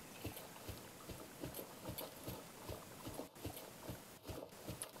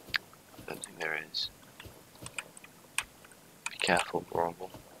 I don't think there is. Be careful, Grongle.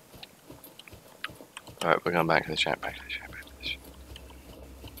 Alright, we're going back to the shack, back to the shack, back to the shack.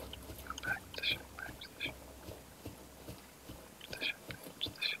 Back to the shack, back to the shack. Back to the shack, back to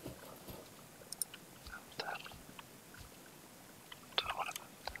the shack. Down. Do I want to put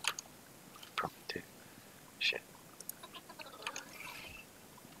down? Probably do. Shit.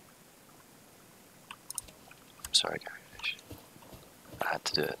 I'm sorry, Gary Fish. I had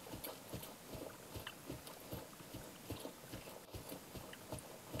to do it.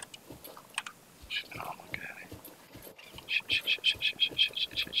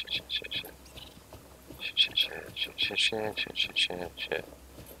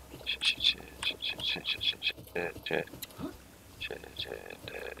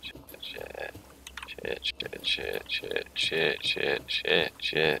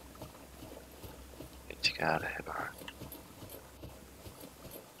 Shit. Need to get out of here, bro.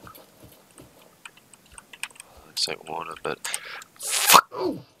 Looks like water, but fuck.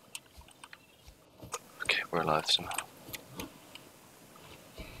 Okay, we're alive somehow.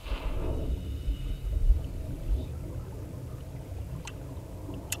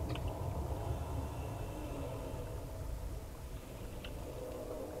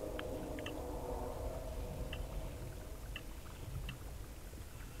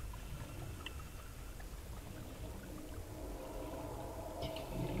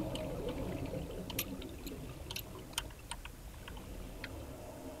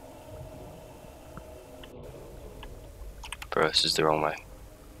 Bro, this is the wrong way.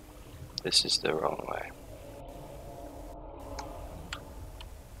 This is the wrong way.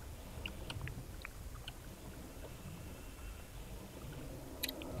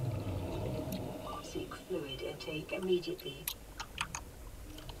 Seek fluid intake immediately.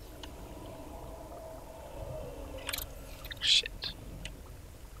 Shit.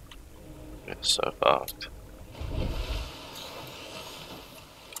 We're so fucked.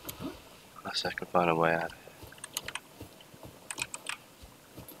 Unless I can find a way out of here.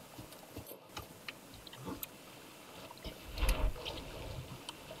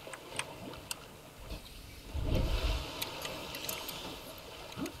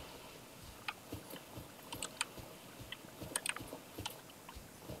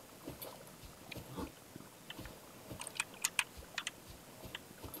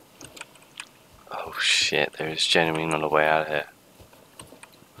 Oh shit, there is genuinely not a way out of here.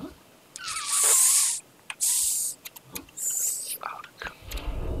 Fuck.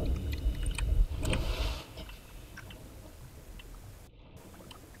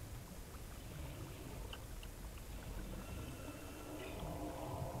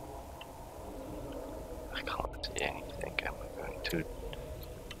 I can't see anything. Am I going to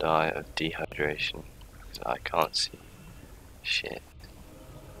die of dehydration? Because I can't see shit.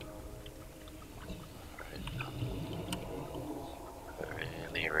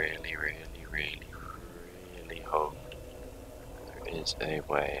 is a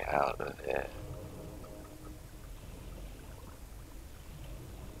way out of here.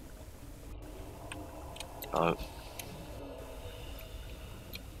 Oh.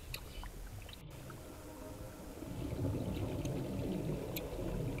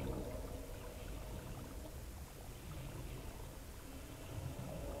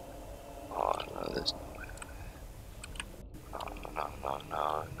 Oh no, there's no way.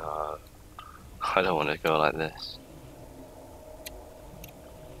 No. I don't want to go like this.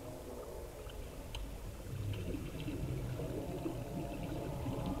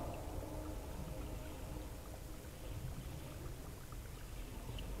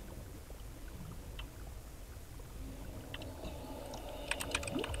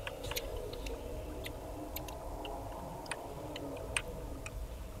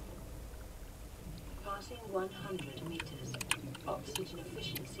 Passing 100 meters. Oxygen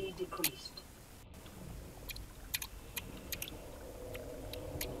efficiency decreased.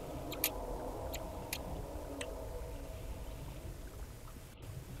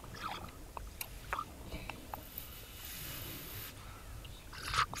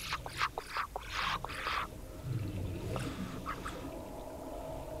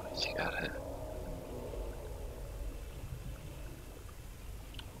 You got it.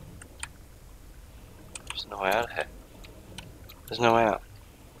 There's no way out of here. There's no way out.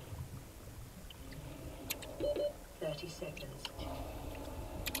 30 seconds.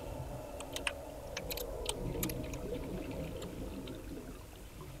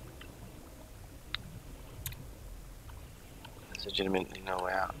 There's legitimately no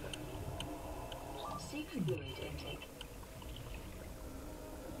way out. Seek fluid intake.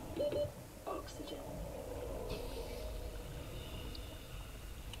 Oxygen.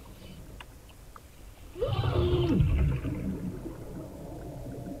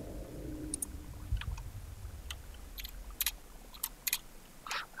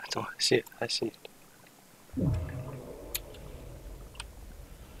 I see it. I see it.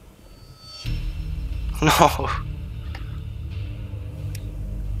 No.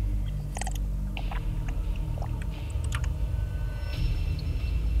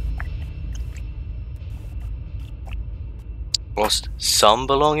 Lost some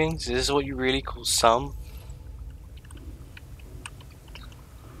belongings? Is this what you really call some?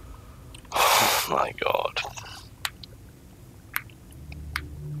 Oh my god.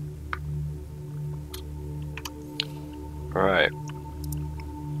 Right.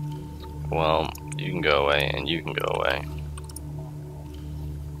 Well, you can go away and you can go away.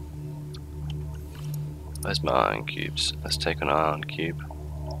 Where's my iron cubes? Let's take an iron cube.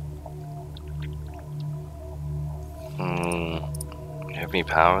 Do you have any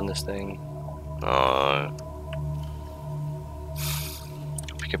power in this thing? No.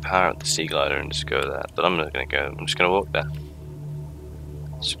 We could power up the sea glider and just go there, but I'm not gonna go. I'm just gonna walk there.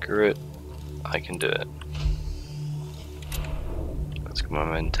 Screw it. I can do it. That's my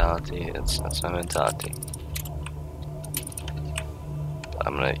mentality. That's my mentality.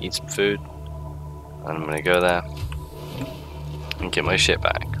 I'm gonna eat some food, and I'm gonna go there and get my shit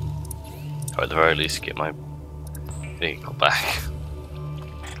back, or at the very least get my vehicle back.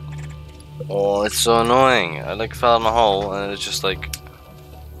 Oh, it's so annoying. I like fell in a hole, and it's just like,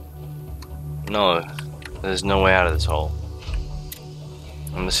 no, there's no way out of this hole.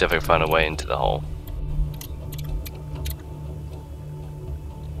 I'm gonna see if I can find a way into the hole.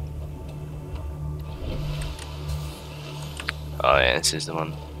 Oh yeah, this is the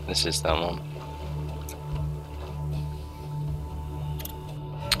one. This is that one.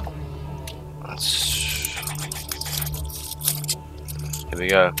 Here we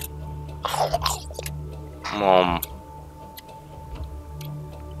go. Mom.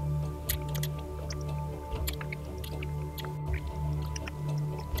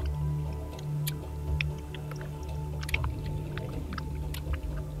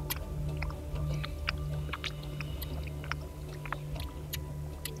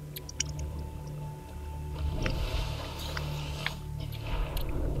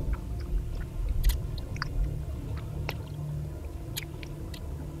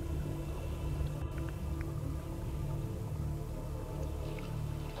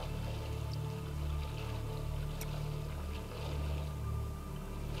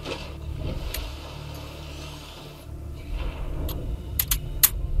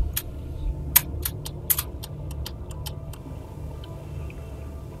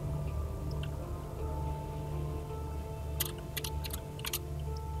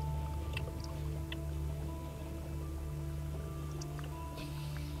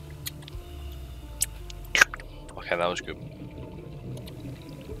 Okay, that was good.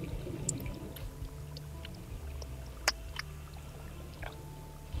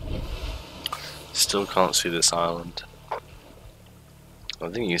 still can't see this island. I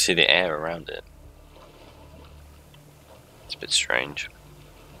think you can see the air around it. It's a bit strange.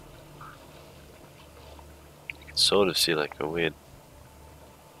 You can sort of see like a weird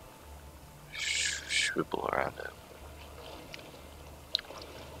swivel around it.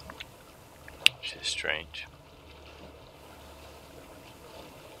 Which is strange.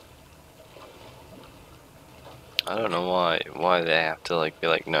 I don't know why they have to like be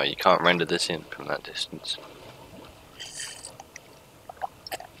like, no, you can't render this in from that distance.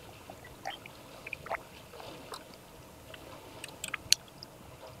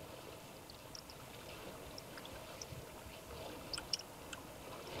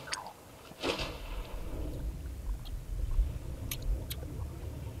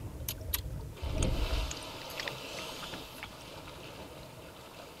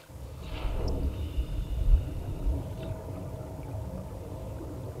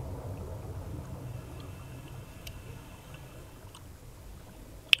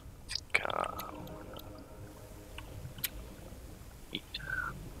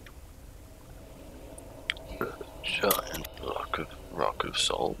 Giant rock of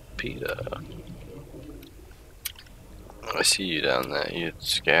saltpeter. I see you down there. You're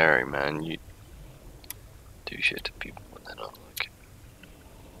scary, man. You do shit to people when they're not looking.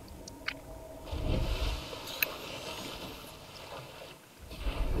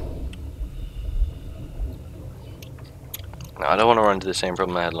 Now, I don't want to run into the same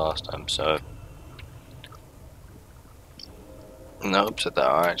problem I had last time, so. Nope, so there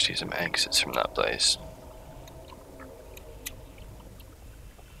are actually some exits from that place.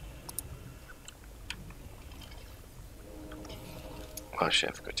 Oh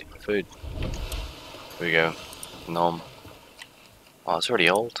shit, I forgot to eat my food. Here we go. Nom. Oh, it's already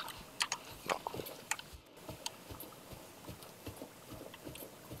old. Not cool.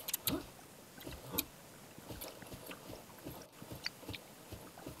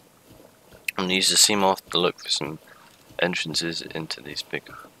 I'm gonna use the Seamoth to look for some entrances into these big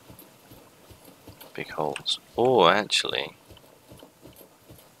holes. Oh, actually,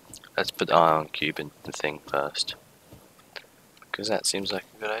 let's put the ion cube in the thing first. Because that seems like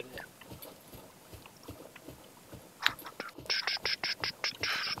a good idea.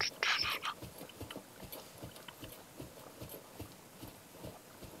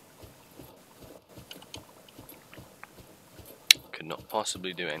 Could not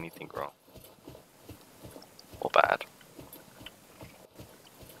possibly do anything wrong. Or bad.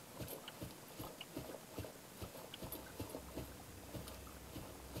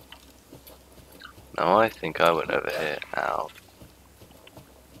 Now I think I went over here out.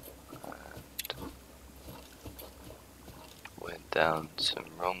 Down some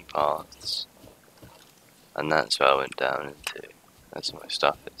wrong paths, and that's where I went down into. That's where my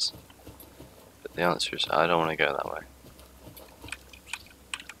stuff is. But the answer is I don't want to go that way.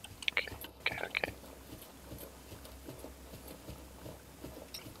 Okay.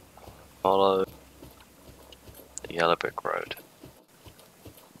 Follow the yellow brick road.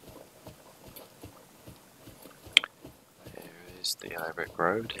 Here is the yellow brick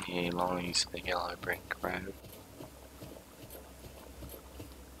road. Here lies the yellow brick road.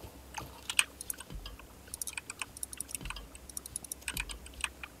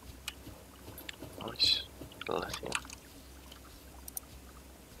 Nice. Lithium.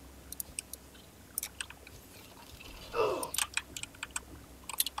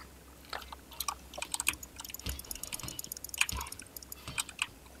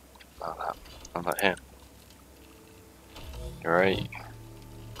 I'm not here. Right.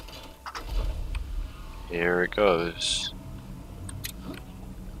 Here it goes.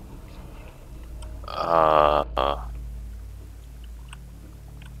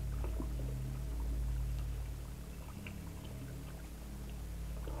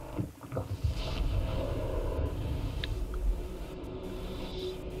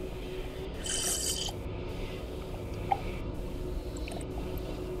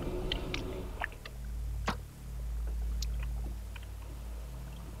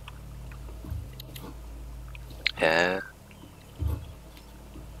 Yeah.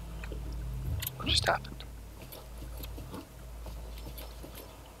 What just happened?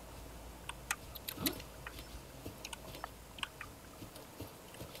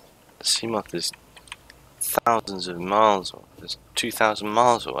 The Seamoth is thousands of miles away. It's 2,000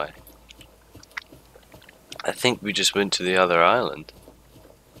 miles away. I think we just went to the other island.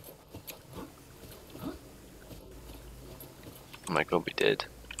 Oh my god, we did.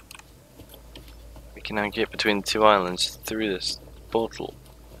 We can now get between the two islands through this portal.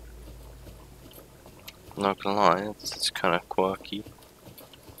 I'm not gonna lie, it's kind of quirky.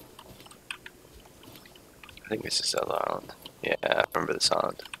 think this is the other island. Yeah, I remember this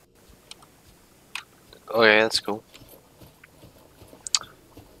island. Oh yeah, that's cool.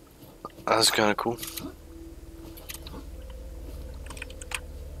 That's kind of cool.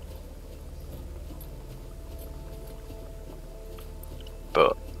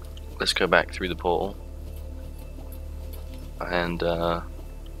 But let's go back through the portal and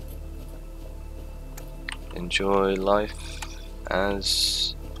enjoy life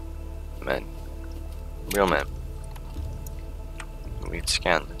as men, real men. We'd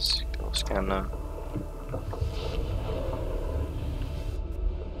scan this. Go scan now.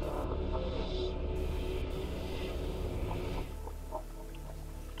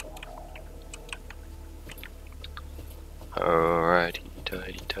 Alrighty,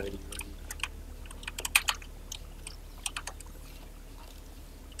 tidy.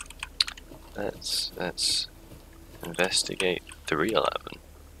 Let's investigate 311.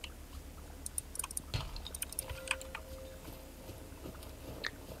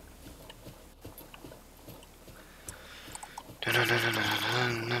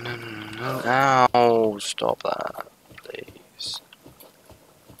 No. Ow, stop that, please.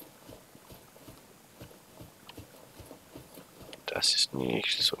 Das ist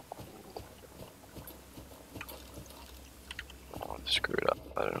nicht so cool. Oh, I'm screwed up.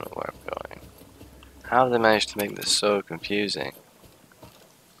 I don't know where I'm going. How have they managed to make this so confusing?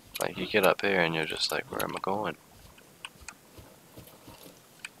 Like, you get up here and you're just like, where am I going?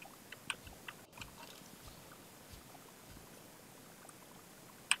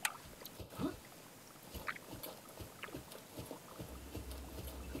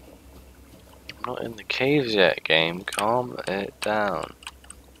 I'm not in the caves yet, game. Calm it down.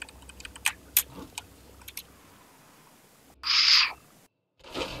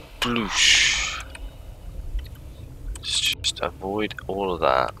 Bloosh. Just avoid all of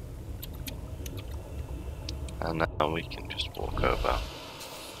that. And now we can just walk over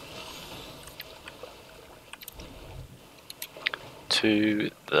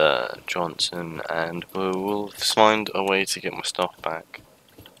to the Johnson and we'll find a way to get my stuff back.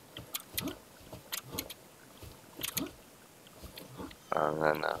 And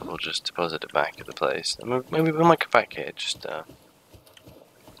then we'll just deposit it back at the place. And maybe we might come back here just out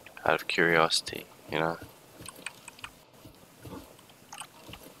of curiosity, you know.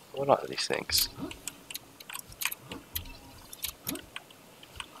 What are these things?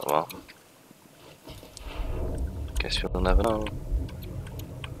 Oh well. Guess we'll never know.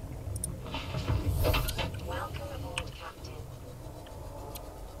 Welcome aboard, Captain.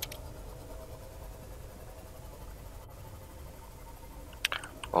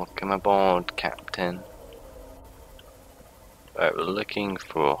 Welcome aboard, Captain. Right, we're looking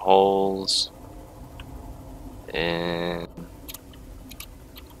for holes in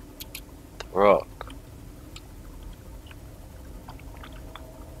the rock.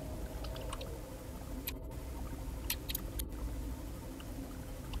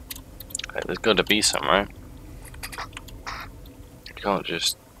 Right, there's got to be some, right? You can't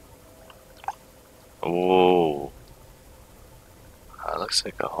just. Whoa. That looks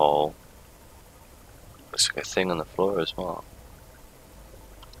like a hole. Looks like a thing on the floor as well.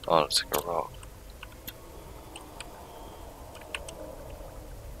 Oh, it looks like a rock.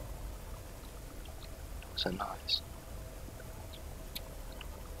 So nice.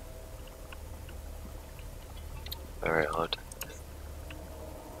 Very odd.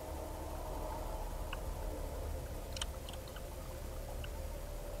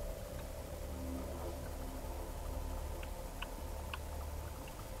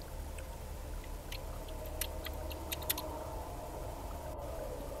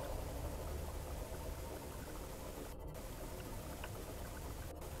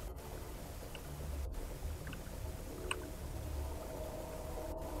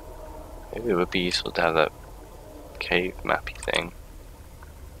 Maybe it would be useful to have that cave mappy thing.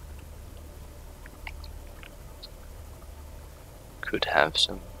 Could have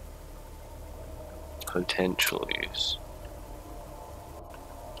some potential use.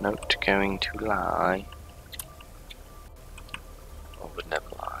 Not going to lie. I would never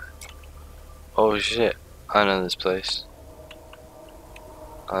lie. Oh shit, I know this place.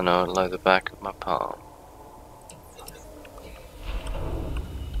 I know it like the back of my palm.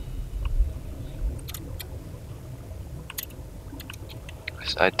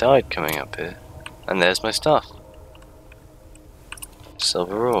 I died coming up here, and there's my stuff.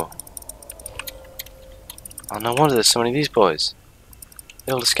 Silver ore. Oh, no wonder there's so many of these boys.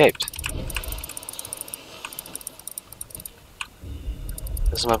 They all escaped.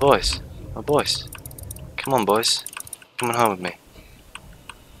 Those are my boys. My boys. Come on, boys. Come on home with me.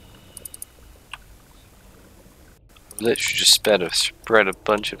 literally just spread a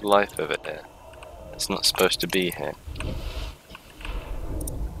bunch of life over here. It's not supposed to be here.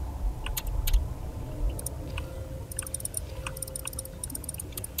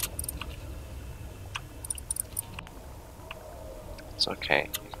 It's okay,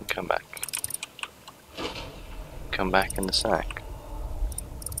 you can come back. Come back in the sack.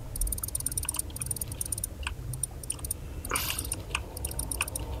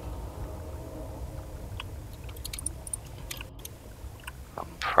 I'm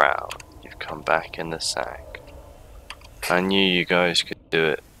proud you've come back in the sack. I knew you guys could do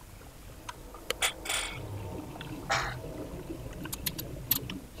it.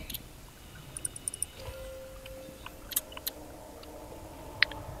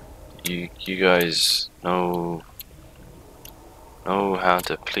 You guys know how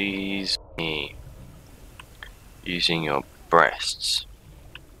to please me using your breasts.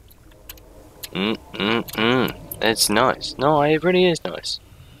 It's nice. No, it really is nice.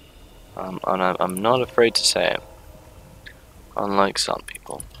 And I'm not afraid to say it. Unlike some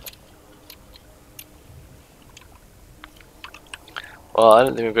people. Well, I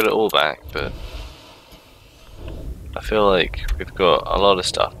don't think we've got it all back, but I feel like we've got a lot of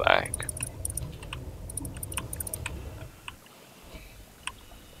stuff back.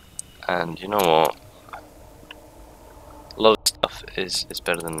 And you know what? A lot of stuff is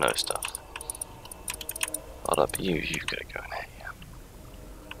better than no stuff. Hold up, you've got to go in here.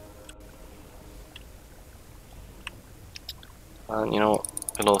 Yeah. And you know what?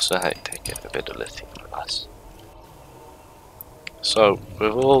 We'll also take a bit of lithium with us. So,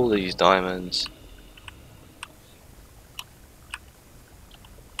 with all these diamonds,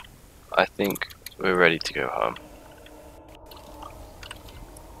 I think we're ready to go home.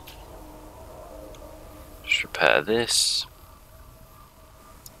 Just repair this.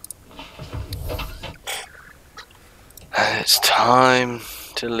 And it's time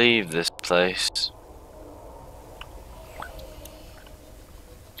to leave this place.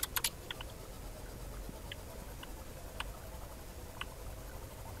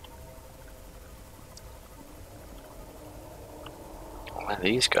 One of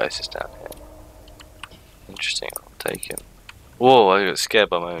these guys is down here. Interesting, I'll take him. Whoa, I got scared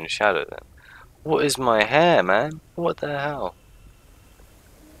by my own shadow then. What is my hair, man? What the hell?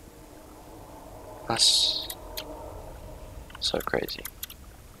 That's so crazy.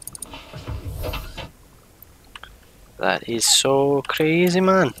 That is so crazy,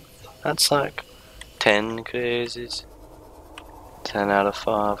 man. That's like 10 crazies. 10 out of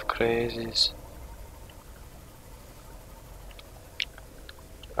 5 crazies.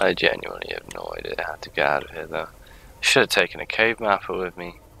 I genuinely have no idea how to get out of here though. I should have taken a cave mapper with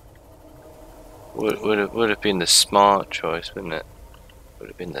me. Would have been the smart choice, wouldn't it? Would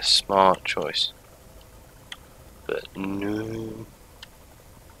have been the smart choice. But no.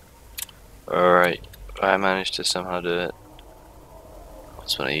 Alright, I managed to somehow do it.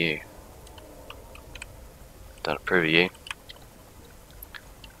 What's one of you? Don't approve of you.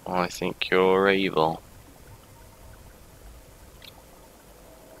 I think you're evil.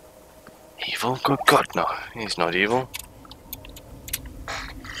 Evil? Good God, no. He's not evil.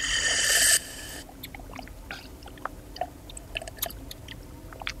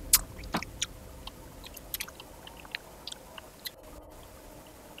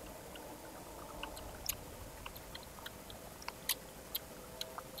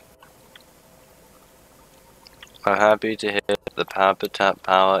 I'm happy to hear that the habitat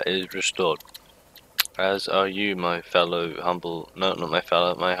power is restored. As are you, my fellow humble, no, not my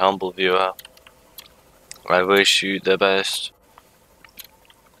fellow, my humble viewer. I wish you the best,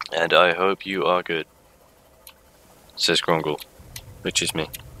 and I hope you are good, says Grongle, which is me.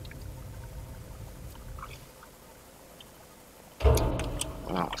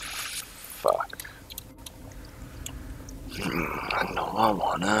 Oh, fuck. I know I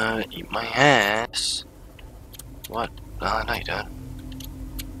wanna eat my ass. What? No, you don't.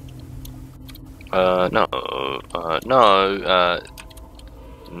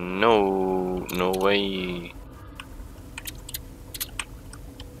 No way.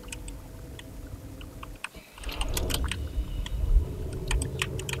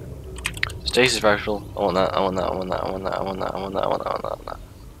 Stasis rifle. I want that.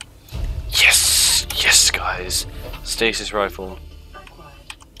 Yes, guys. Stasis rifle.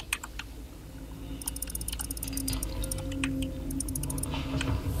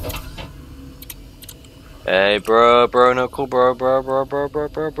 Hey, bro, no cool, bro.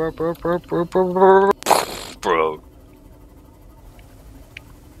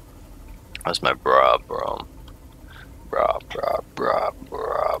 That's my bro.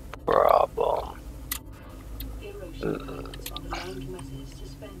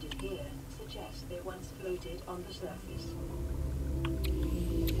 they once floated on the surface.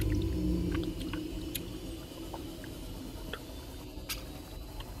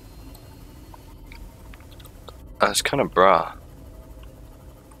 That's kind of bra.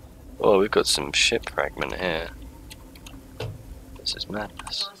 Oh, we've got some ship fragment here. This is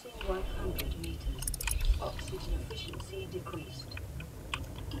madness. Passing 100 meters, oxygen efficiency decreased.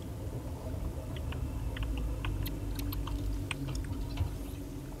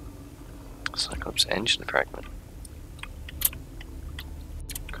 Cyclops engine fragment.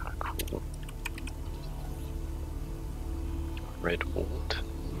 Kind of cool. Red wart.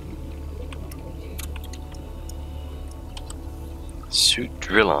 Suit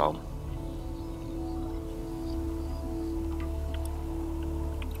drill arm.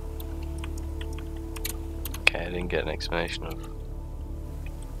 Okay, I didn't get an explanation of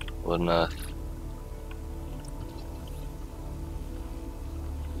what on earth.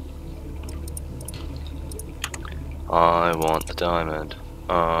 I want the diamond.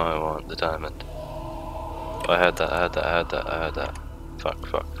 I want the diamond. I heard that, I heard that, I heard that, I heard that. Fuck,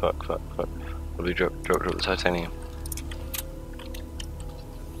 fuck, fuck, fuck, fuck. What do we drop the titanium?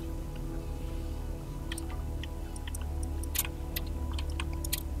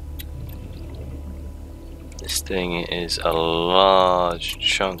 This thing is a large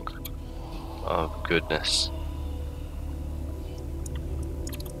chunk of goodness.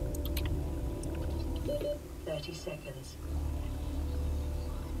 Seconds.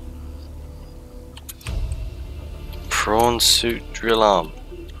 Prawn suit drill arm.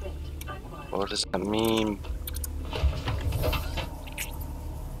 Blueprint acquired. What does that mean?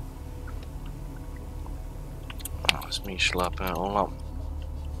 Oh, it's me slapping it all up.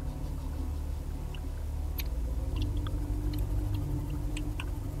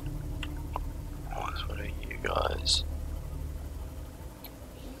 What are you guys?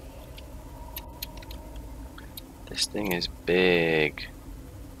 This thing is big.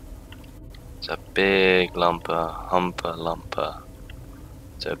 It's a big humper.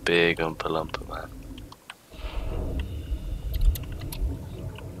 It's a big humper, man.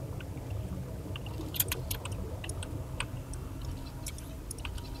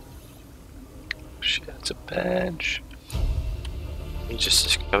 Shit, it's a bench. We just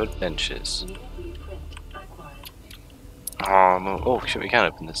discovered benches. New blueprint acquired. Oh, no. Oh shit, we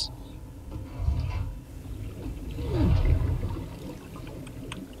can't open this.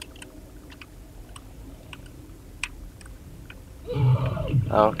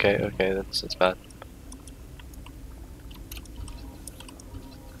 Oh, okay, that's bad.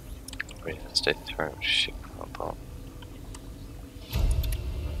 Wait, let's take this very much shit apart.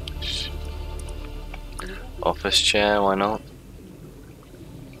 Office chair, why not?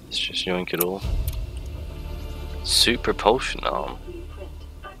 Let's just yoink it all. Suit propulsion arm. Blueprint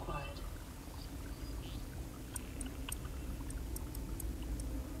acquired.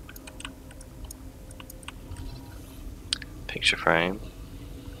 Picture frame.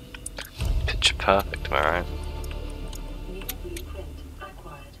 Picture perfect, am I right? New blueprint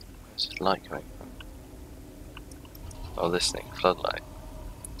acquired. Where's the light coming from? Oh, this thing, floodlight.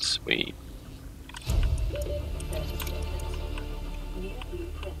 Sweet. 30 seconds. New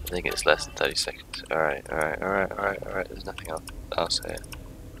blueprint. I think it's less than 30 seconds. Alright. There's nothing else here.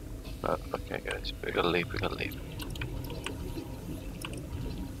 No, okay guys, we gotta leave.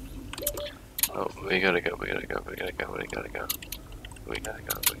 Oh, we gotta go.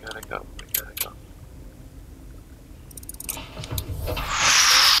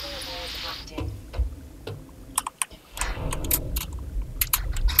 Captain.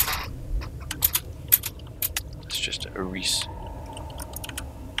 It's just a reese.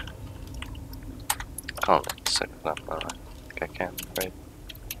 Can't let the second lamp, alright. I can, right?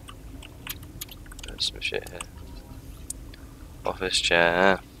 There's some shit here. Office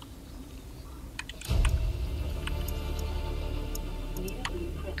chair. New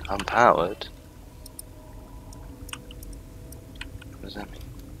blueprint. Unpowered? What does that mean?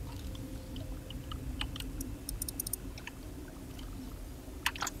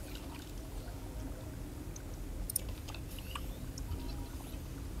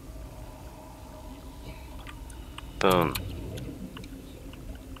 Boom.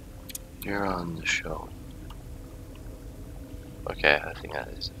 You're on the show. Okay, I think that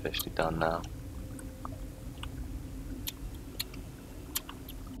is officially done now.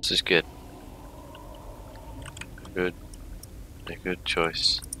 This is good. A good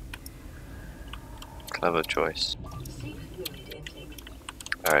choice. Clever choice. Seek fluid intake.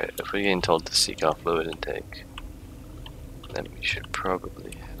 Alright, if we're getting told to seek our fluid intake, then we should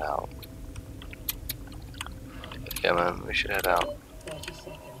probably head out. Yeah man, we should head out. 30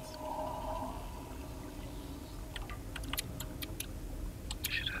 seconds.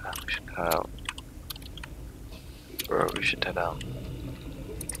 out. Bro, we should head out.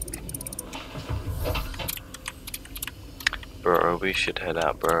 Bro, we should head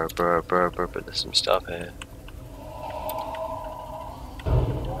out, bro, but there's some stuff here.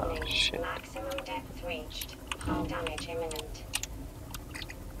 Warning, shit. maximum depth reached. Hull damage imminent.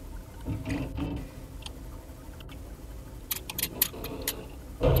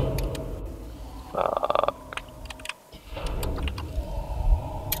 Fuck.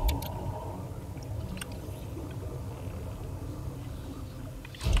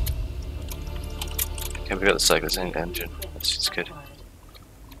 Okay, we got the cycle's engine. That's good.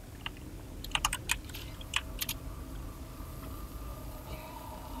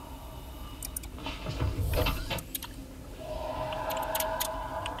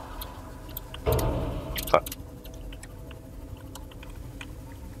 Fuck.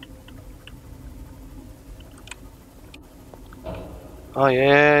 Oh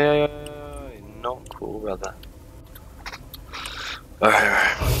yeah. Not cool, brother.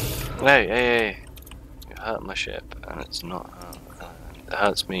 Alright. Hey. You hurt my ship, and it's not. It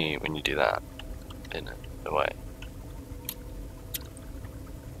hurts me when you do that. In a way.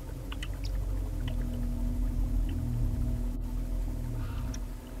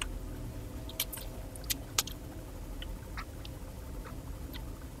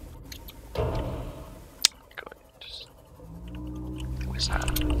 What's that?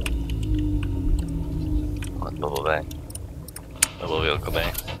 What bubble bay? Double vehicle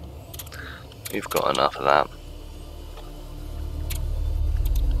bay. We've got enough of that.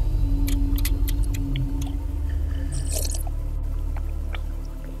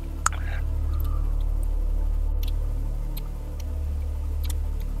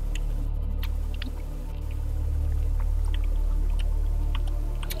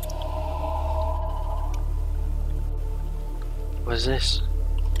 What's this?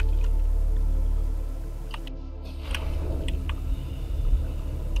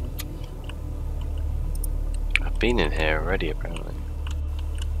 I've been in here already, apparently.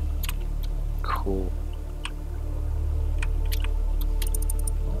 Cool.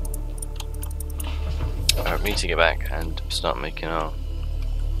 Alright, we need to get back and start making our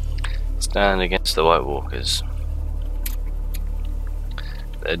stand against the White Walkers.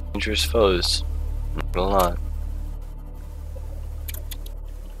 They're dangerous foes, not gonna lie.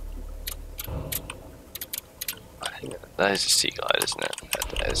 I think that is a sea guide, isn't it?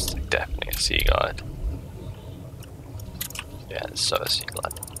 That is definitely a sea guide. Yeah, it's so a sea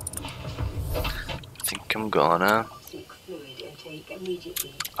glide. I think I'm gonna. Seek fluid intake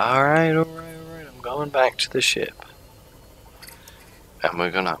immediately. Alright. I'm going back to the ship. And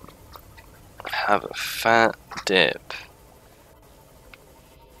we're gonna have a fat dip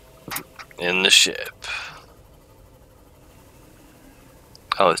in the ship.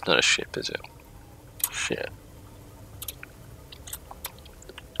 Oh, it's not a ship, is it? Shit.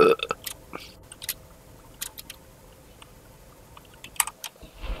 Ugh.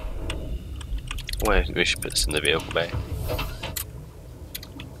 Wait, we should put this in the vehicle bay.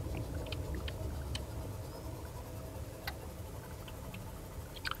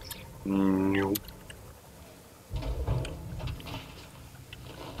 Nope.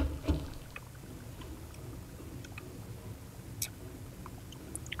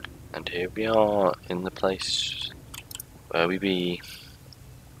 And here we are in the place where we be.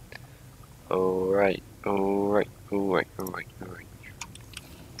 Alright.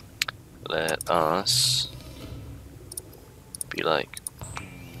 Let us be like.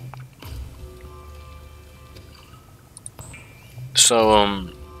 So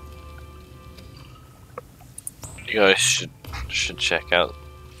you guys should check out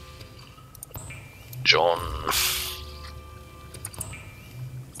John.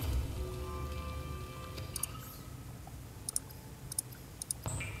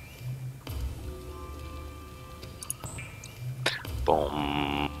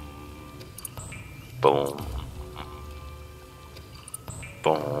 Boom. Boom.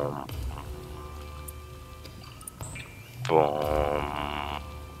 Boom. Boom.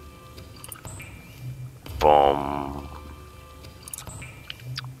 Boom.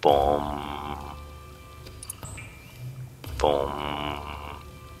 Boom. Boom.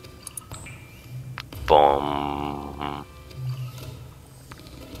 Boom.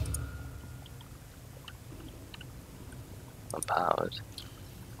 I'm powered.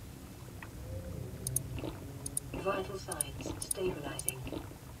 Vital signs stabilizing.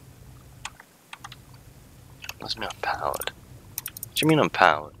 What's me unpowered? What do you mean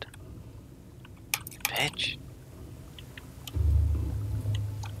unpowered? Bitch.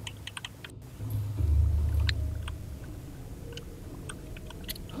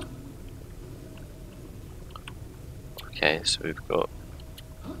 Okay, so we've got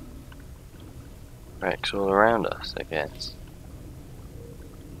wrecks all around us, I guess.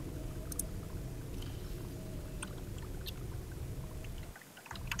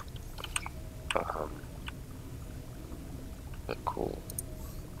 But cool.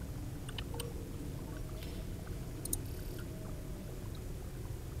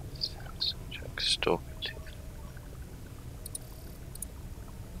 Sounds like stalker tooth.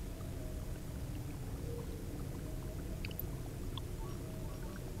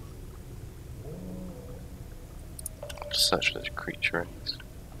 Such as creature is.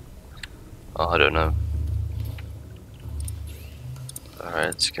 Oh, I don't know. Alright,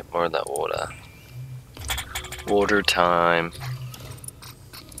 let's get more of that water. Water time.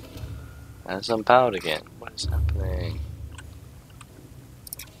 And I'm powered again. What is happening?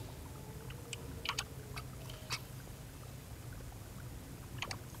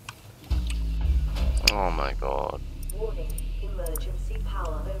 Oh my god. Warning, emergency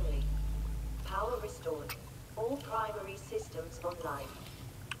power only. Power restored. All primary systems online.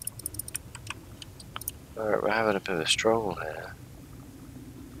 Alright, we're having a bit of a struggle here.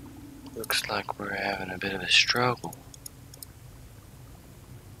 Looks like we're having a bit of a struggle.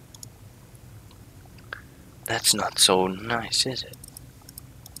 That's not so nice, is it?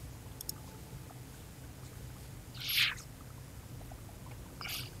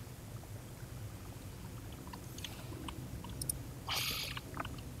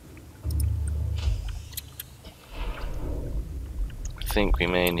 I think we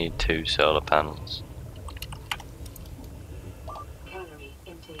may need 2 solar panels. Calorie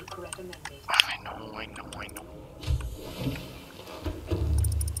intake recommended. I know.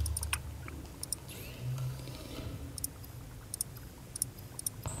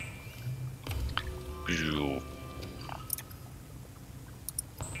 Bzoo.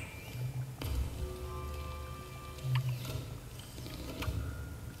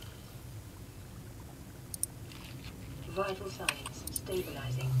 Vital signs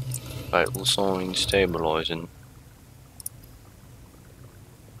stabilizing. Vital signs stabilizing.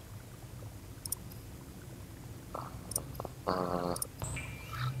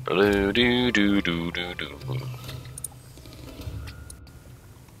 Blue doo doo doo doo doo.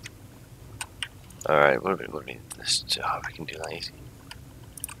 Alright, what do we let's we can do that easy.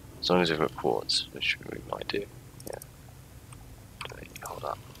 As long as we've got quartz, which we might do. Yeah. Wait, hold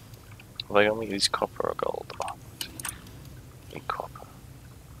up. Have I got me these copper or gold? Oh, I need copper.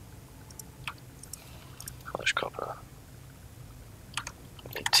 How much copper? I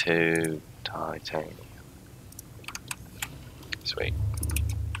need 2 titanium. Sweet.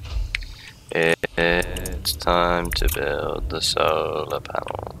 It's time to build the solar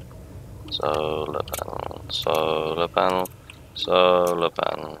panel. Solar panel, solar panel, solar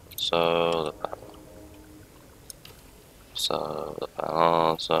panel, solar panel, solar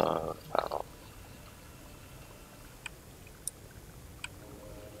panel, solar panel.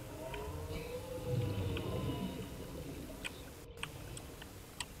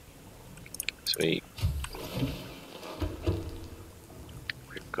 Sweet.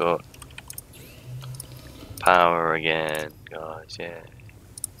 We've got power again, guys, yeah.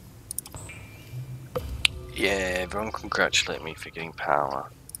 Yeah, everyone congratulate me for getting power.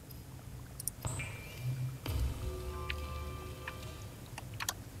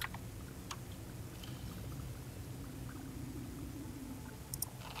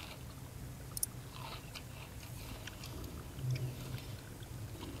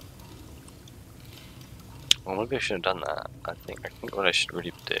 Well, maybe I should have done that. I think what I should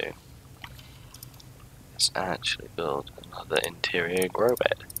really do is actually build another interior grow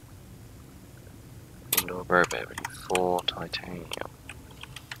bed. Indoor grow bed ready for titanium.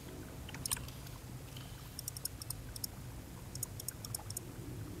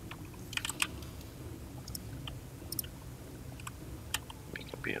 We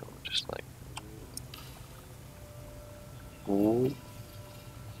can build just like ooh.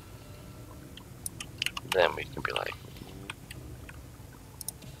 Then we can be like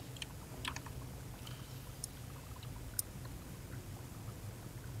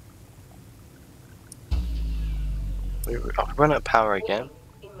I've run out of power again.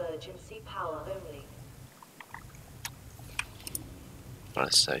 Emergency power only.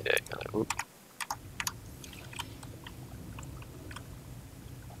 Let's say that. Like, oop.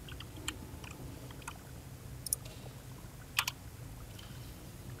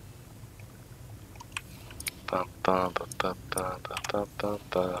 Bum, bum, bum, bum, bum, bum, bum, bum,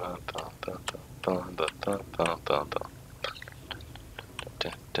 bum, bum, bum, bum, bum, bum, bum, bum.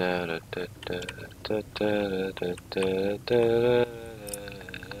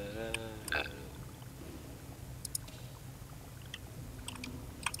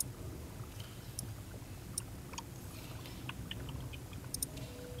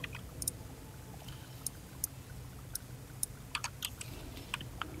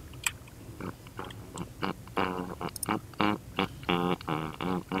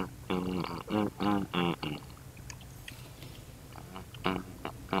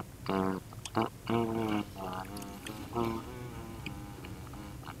 I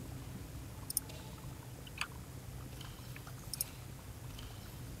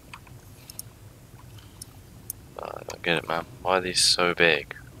don't get it, man. Why are these so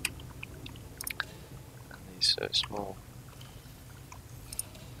big? And these so small?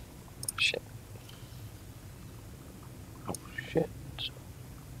 Shit. Oh shit.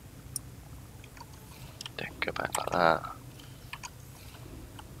 Don't go back like that.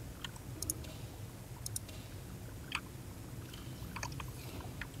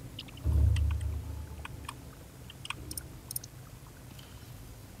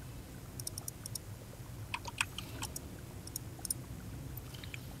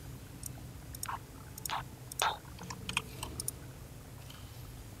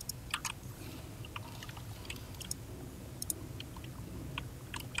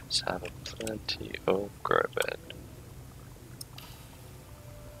 Let's have plenty of grow bed.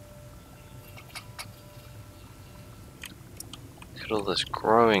 Look at all this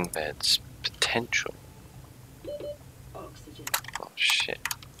growing beds potential. Oxygen. Oh shit.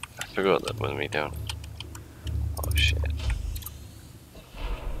 I forgot that was me doing. Oh shit.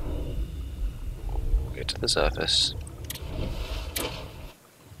 Get to the surface.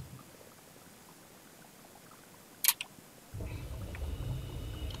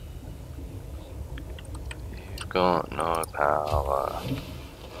 You've got no power.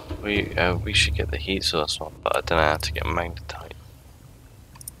 We should get the heat source one, but I don't know how to get magnetite.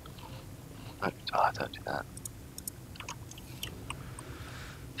 Oh, don't do that.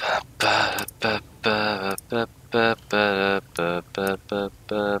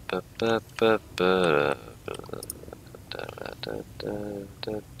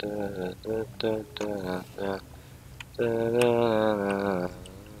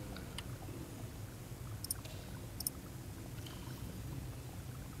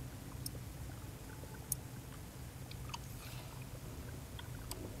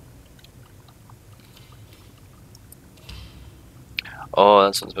 Oh,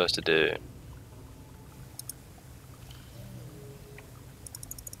 that's what I'm supposed to do.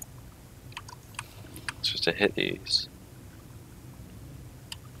 I'm supposed to hit these,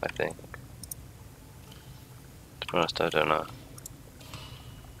 I think. To be honest, I don't know.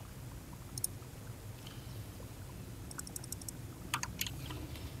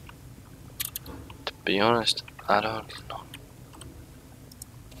 To be honest, I don't know.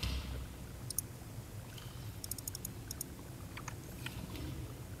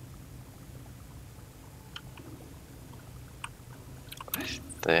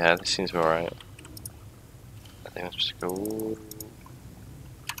 Yeah, this seems alright. I think I'm supposed to go.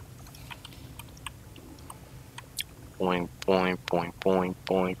 Boing, boing, boing, boing,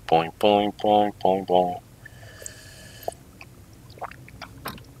 boing, boing, boing, boing, boing, boing.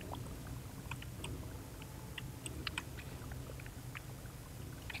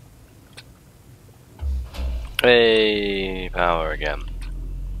 Hey, power again.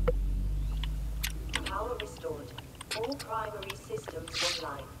 Power restored. All primary systems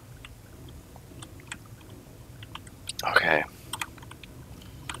online. Okay.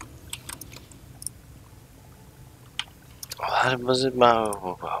 How was it? How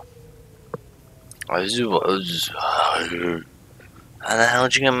the hell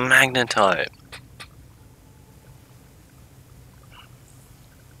did you get magnetite?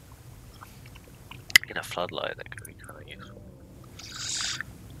 Get a floodlight, that could be kind of useful.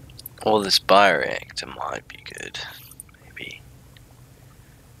 Or this bioreactor might be good. Maybe.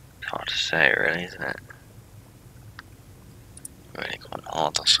 It's hard to say, really, isn't it? Really quite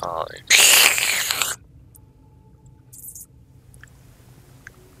hard to say.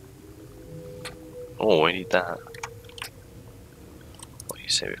 Oh, we need that. What do you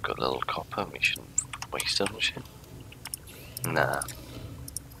say? We've got a little copper. We shouldn't waste it, shit. Nah.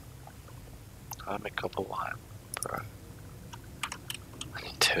 I make copper wire, bro. I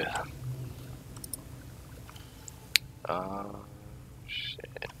need two of them. Oh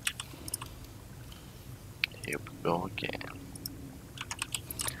shit. Here we go again.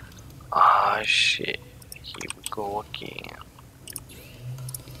 Ah shit. Here we go again.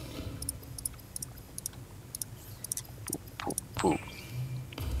 Poop, poop.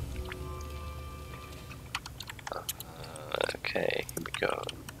 Okay, here we go.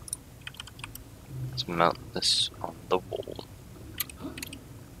 Let's mount this on the wall.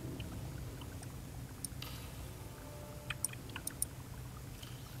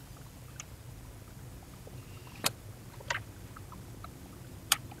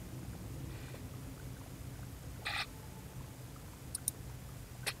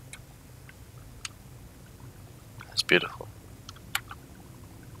 That's beautiful.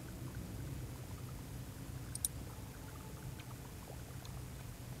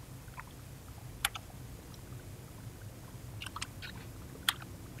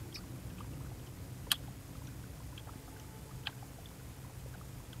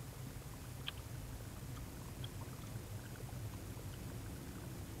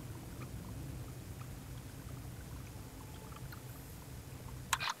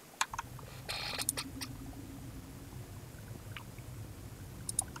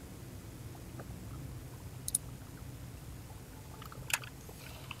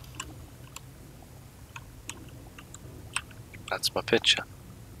 That's my picture.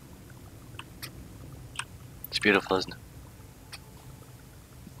 It's beautiful, isn't it?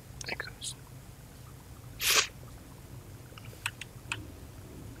 There it goes.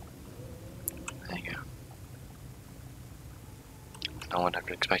 There you go. No one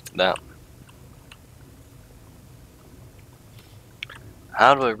ever expected that.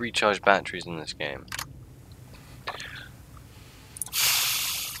 How do I recharge batteries in this game?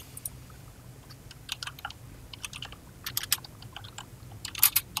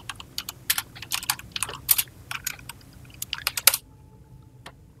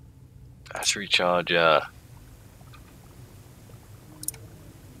 Let's recharge,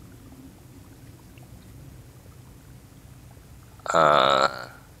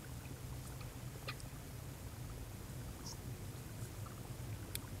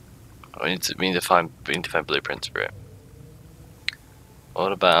 we need to find blueprints for it.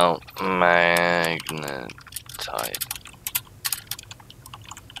 What about magnetite?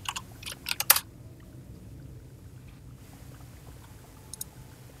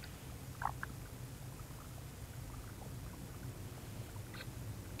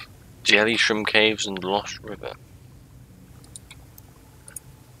 Jelly shrimp caves and Lost River.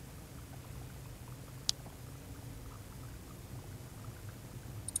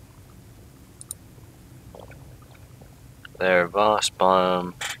 They're vast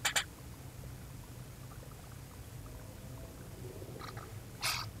biome.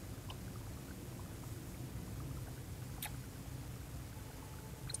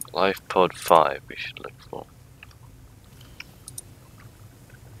 Life pod 5 we should look for.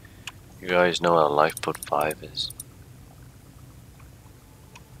 You guys know what a life pod 5 is?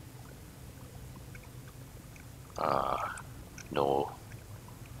 No.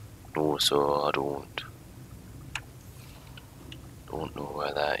 No, so I don't know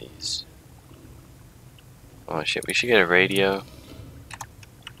where that is. Oh shit, we should get a radio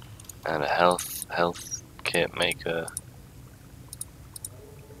and a health kit maker.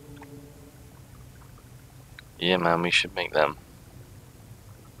 Yeah man, we should make them.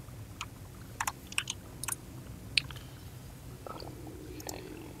 Okay.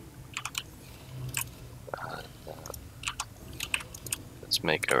 Let's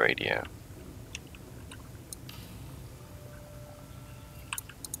make a radio.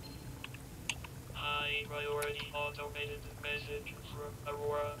 High priority automated message from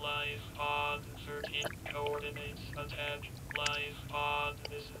Aurora Live Pod 13 coordinates attached. Live Pod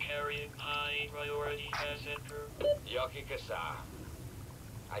is carrying high priority passenger. Yoki Kasa.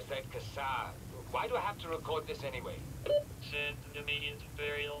 I said Kasa. Why do I have to record this anyway? Send immediate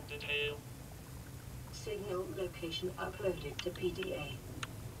burial detail. Signal location uploaded to PDA.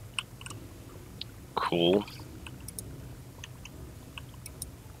 Cool.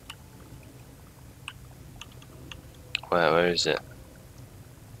 Where is it?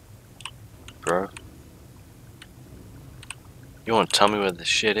 Bro? You wanna tell me where the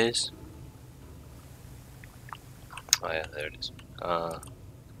shit is? Oh yeah, there it is.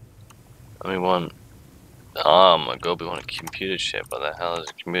 We want... Oh my god, we want a computer chip. What the hell is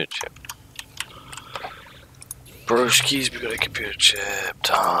a computer chip? Broskies, we got a computer chip.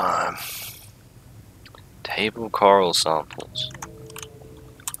 Time. Table coral samples.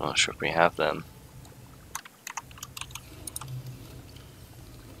 Not sure if we have them.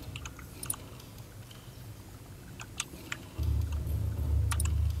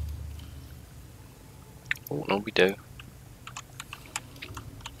 Oh, no we do.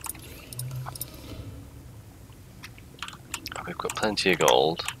 We've got plenty of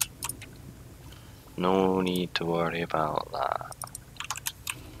gold. No need to worry about that.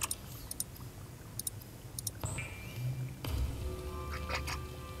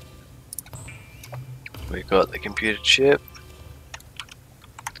 We got the computer chip.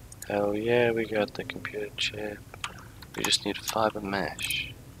 Hell yeah, we got the computer chip. We just need fiber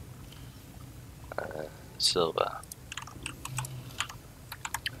mesh. Silver.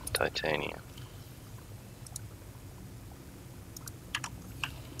 Titanium.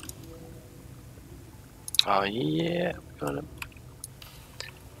 Oh yeah, we got him.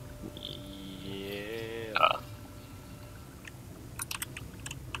 Yeah.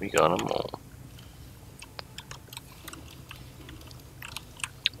 We got them all.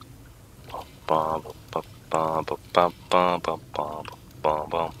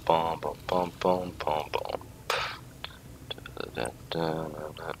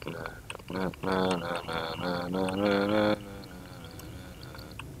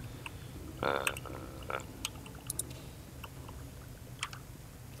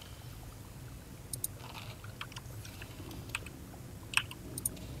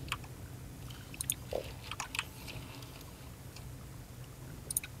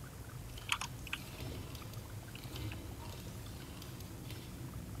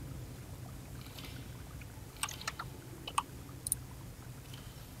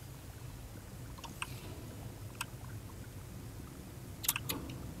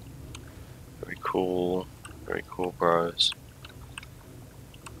 cool. Very cool, bros.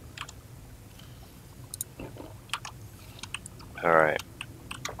 Alright.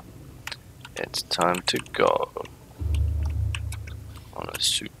 It's time to go on a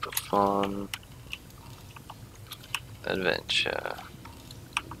super fun adventure.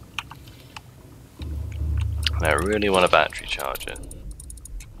 And I really want a battery charger.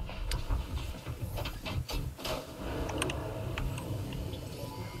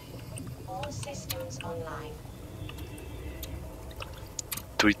 All systems online.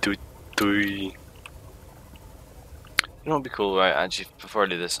 Tui. You know what'd be cool, right? Actually, before I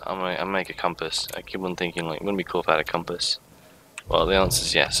do this, I'm gonna make a compass. I keep on thinking, like, wouldn't it be cool if I had a compass? Well, the answer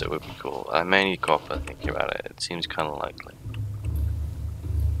is yes, it would be cool. I may need copper, thinking about it. It seems kind of likely.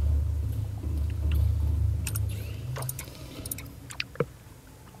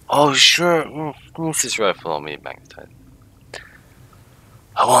 Oh, sure. What's this rifle on me, magnetite?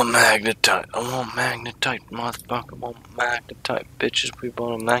 I want magnetite. I want magnetite, motherfucker. I want magnetite. Bitches, we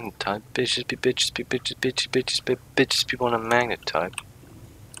want a magnetite. Bitches, bitches, we want a magnetite.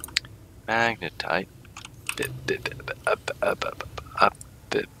 Magnetite.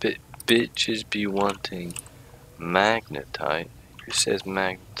 Bitches be wanting magnetite. Who says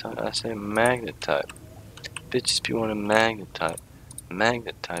magnetite? I say magnetite. Bitches be wanting magnetite.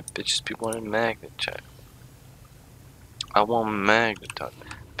 Magnetite. Bitches be wanting magnetite. I want magnetite.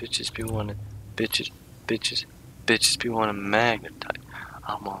 Bitches be wanting. Bitches be wanting magnetite.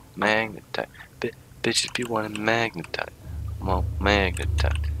 I want magnetite. Bitches be wanting magnetite. I want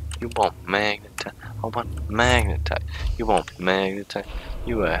magnetite. You want magnetite? I want magnetite. You want magnetite?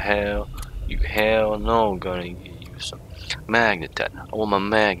 You a hell? You hell no, I'm gonna get you some magnetite. I want my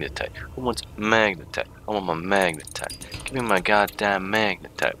magnetite. Who wants magnetite? I want my magnetite. Give me my goddamn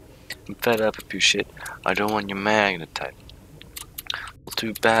magnetite. I'm fed up with your shit. I don't want your magnetite. Well,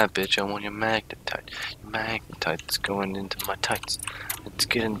 too bad, bitch. I want your magnetite. Your magnetite's going into my tights. It's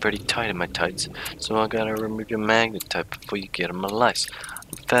getting pretty tight in my tights, so I gotta remove your magnetite before you get on my lice.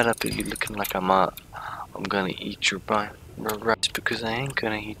 I'm fed up with you looking like I'm gonna eat your rice because I ain't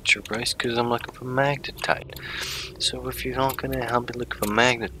gonna eat your rice because I'm looking for magnetite. So if you're not gonna help me look for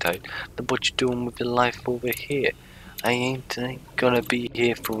magnetite, then what you doing with your life over here? I ain't gonna be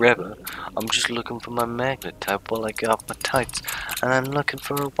here forever. I'm just looking for my magnetite while I get off my tights. And I'm looking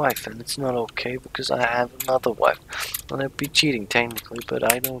for a wife, and it's not okay because I have another wife. And I'd be cheating technically,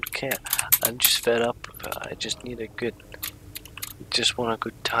 but I don't care. I'm just fed up with her. I just need just want a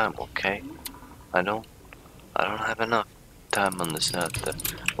good time, okay? I don't have enough time on this earth to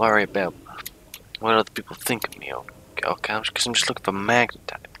worry about what other people think of me, okay? Because I'm just looking for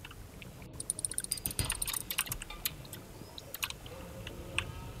magnetite.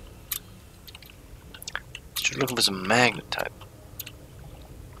 Just looking for some magnetite.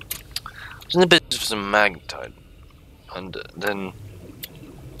 I was in the business for some magnetite, and then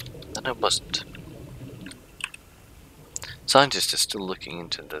I wasn't. Scientists are still looking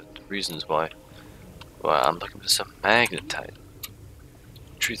into the reasons why I'm looking for some magnetite.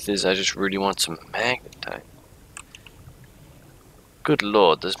 Truth is, I just really want some magnetite. Good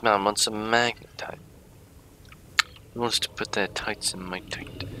lord, this man wants some magnetite. He wants to put their tights in my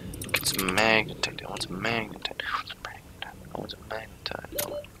tight. Get some magnetite. I want some magnetite. I want some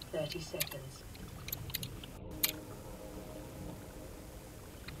magnetite. 30 seconds.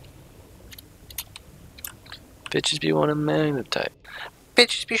 Bitches be wanting magnetite.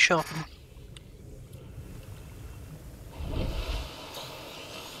 Bitches be shopping.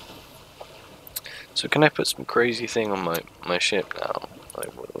 So can I put some crazy thing on my ship now?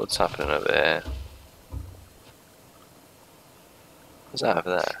 Like what's happening over there? What's that over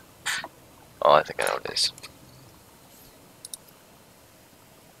there? Oh, I think I know what it is.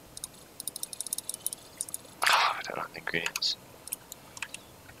 Oh, I don't know the ingredients.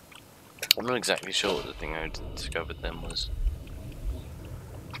 I'm not exactly sure what the thing I discovered then was.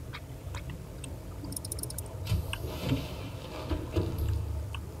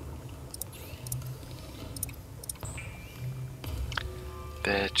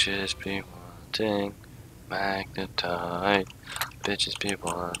 Bitches be wanting magnetite. Bitches be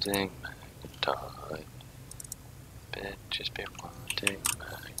wanting magnetite. Bitches be wanting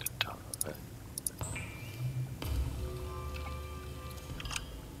magnetite.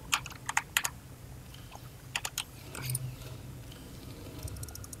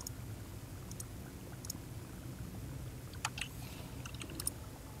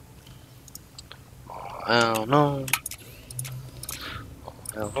 Oh hell no. Oh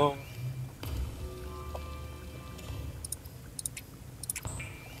hell no.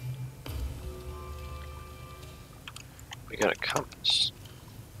 We got a compass.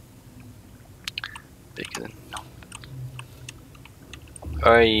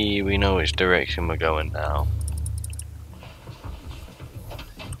 Alright, we know which direction we're going now.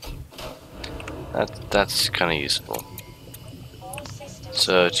 That's kind of useful. All systems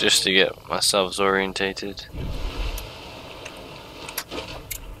So go just to get myself orientated.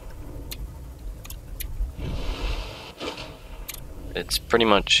 It's pretty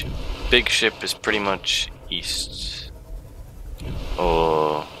much, big ship is pretty much east.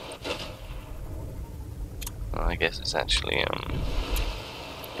 Or, well, I guess it's actually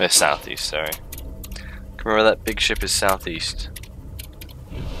southeast. Sorry. Remember that big ship is southeast.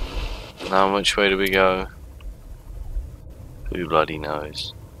 Now which way do we go? Who bloody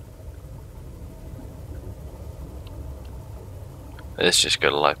knows? Let's just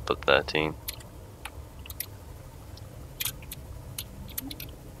go to lifeboat 13.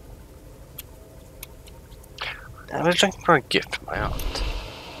 I was looking for a gift from my aunt.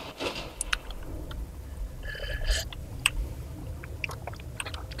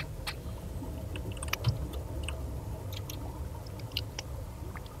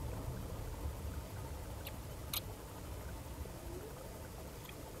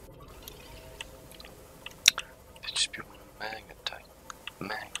 Bitches be wanting magnetite,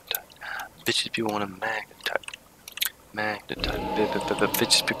 magnetite. Bitches be wanting magnetite, magnetite.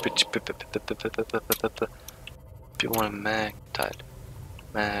 Bitches be wanting magnetite,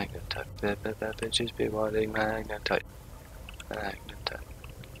 magnetite. Bitches be wanting magnetite, magnetite.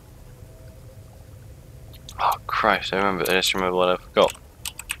 Oh Christ! I just remember what I forgot.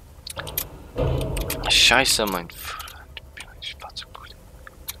 Scheiße, mein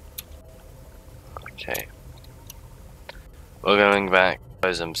Okay. We're going back,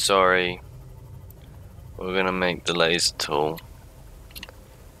 guys. I'm sorry. We're gonna make the laser tool.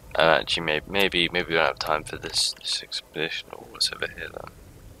 Actually, maybe we don't have time for this expedition or what's over here then.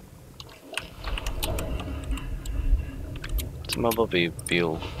 Some other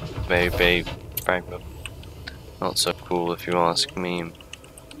Beale, very fragment. Not so cool if you ask me.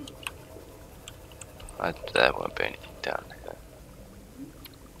 There won't be anything down here.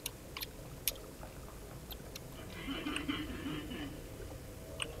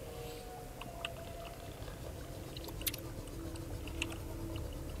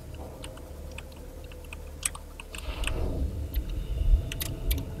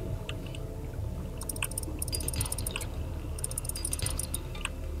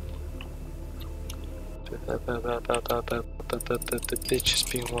 The bitches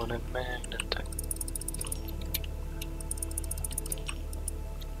be wanting magnetite.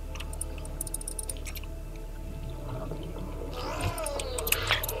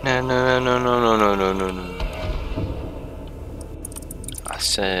 No. I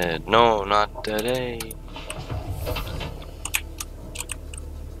said no, not today.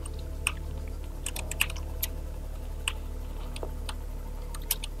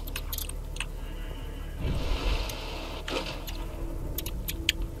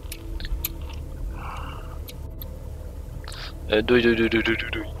 Do.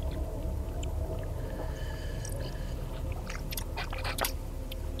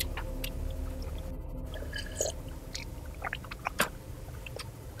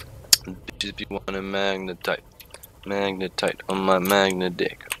 Bitches be wanting magnetite, magnetite on my magnet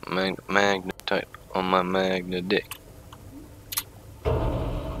dick, magnetite on my magnet dick.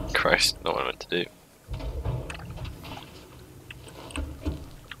 Christ, not what I meant to do.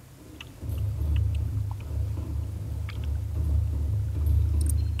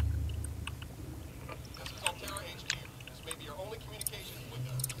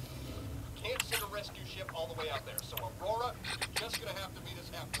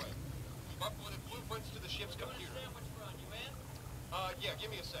 Yeah,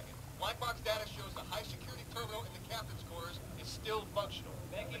 give me a second. Black box data shows the high security terminal in the captain's quarters is still functional.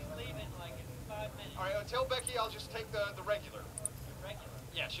 Becky's leaving like in 5 minutes. All right, tell Becky I'll just take the regular. The regular?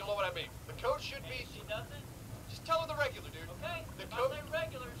 Yeah, she'll know what I mean. The code should be... If she doesn't? Just tell her the regular, dude. Okay. The If code... I say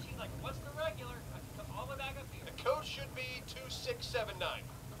regular, she's like, what's the regular? I can come all the way back up here. The code should be 2679.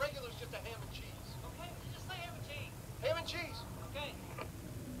 The regular's just a ham and cheese. Okay, just say ham and cheese. Ham and cheese. Okay.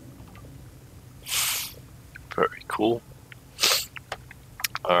 Very cool.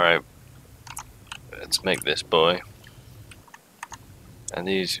 Alright, let's make this boy. And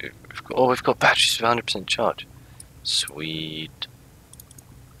these, we've got batteries with 100% charge. Sweet.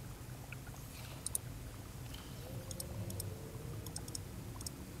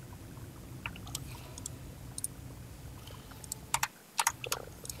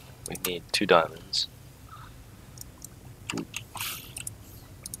 We need 2 diamonds.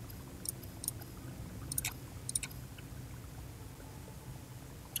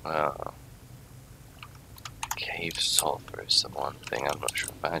 Okay, Cave sulfur is the one thing I'm not sure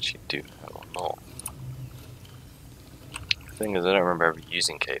if I actually do have or not. The thing is, I don't remember ever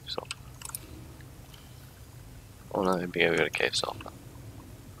using cave sulfur. Oh no, maybe I got a cave sulfur.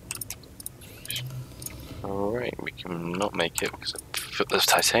 Alright, we can not make it because I put this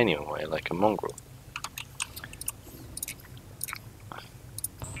titanium away like a mongrel.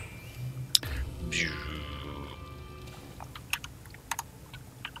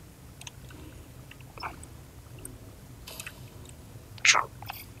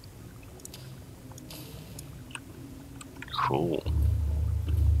 Cool.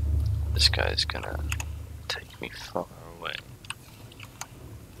 This guy's gonna take me far away.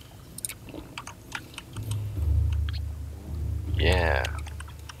 Yeah.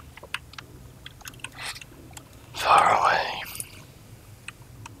 Far away.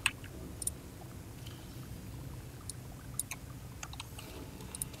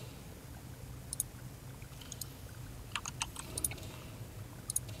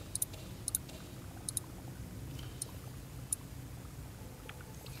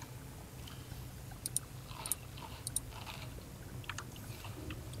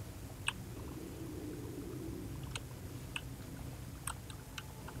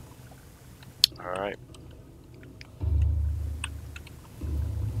 Alright.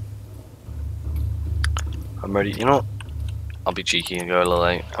 I'm ready. You know what? I'll be cheeky and go a little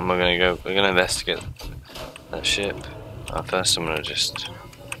late. We're gonna investigate that ship. First I'm gonna just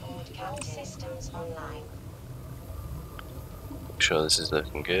Broadcast systems online. make sure this is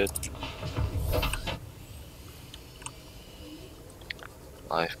looking good.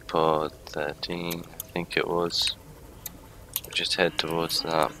 Life pod 13, I think it was. We'll just head towards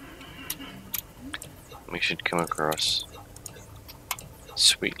that. We should come across a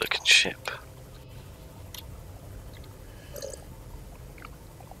sweet looking ship.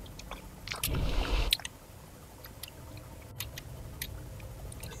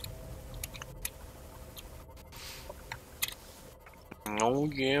 Oh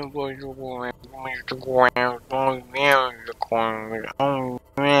yeah, boy, you're going to go out. Oh yeah, you're going. Oh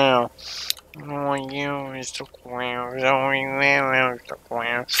yeah. Oh yeah, Mr. Quail. Oh yeah, Mr.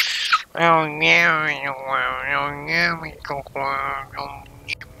 Quail. Oh yeah, Mr. Quail. Oh yeah, Mr. Quail. Oh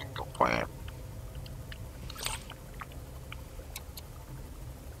yeah, Mr. Quail.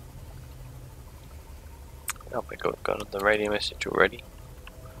 Oh my god, got the radio message already.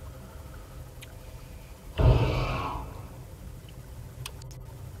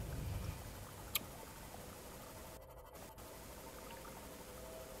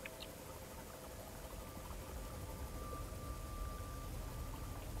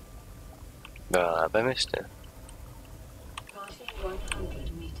 I missed it. Passing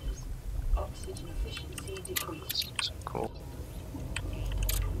 100 meters. Oxygen efficiency decreased. That's cool.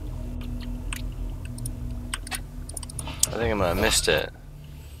 I think I might have missed it.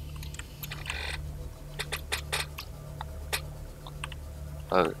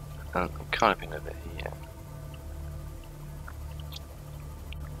 Oh, it can't have been over here.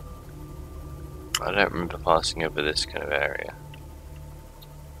 I don't remember passing over this kind of area.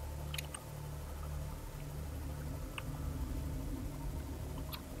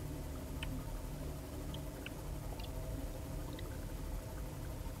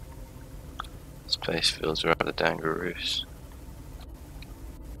 This place feels rather dangerous.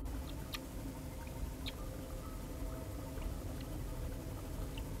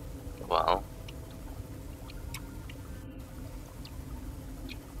 Wow.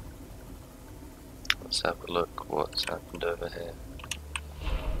 Let's have a look what's happened over here.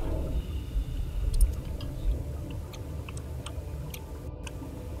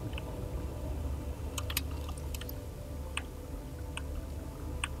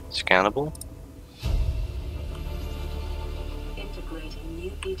 Scannable? Integrating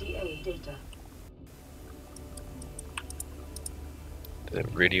new EDA data. Is it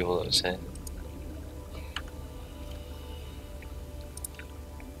really all it's here?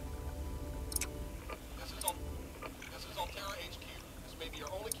 This is Altera HQ. This may be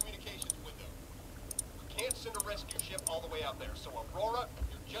your only communications window. We can't send a rescue ship all the way out there, so Aurora,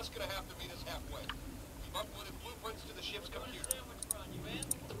 you're just gonna have to meet us halfway. We've uploaded blueprints to the ship's computer.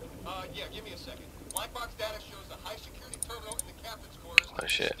 Yeah, give me a second. Black box data shows the high security terminal in the captain's quarters Oh,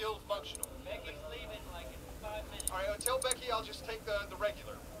 shit. is still functional. Becky's leaving like in 5 minutes. Alright, tell Becky I'll just take the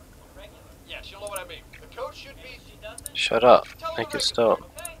regular. Regular. Yeah, she'll know what I mean. The code should be... She doesn't? Shut up. Tell her Make the it stop.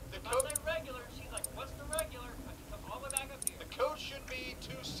 Okay. The If I code- say regular, she's like, what's the regular? I can come all the way back up here. The code should be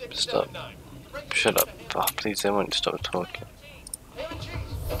 2679. Stop. The regular Shut is up. the ham- Oh, please, I won't stop talking. ham and cheese.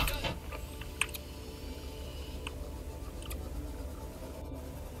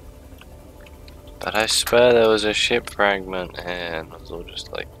 But I swear there was a ship fragment here, and it was all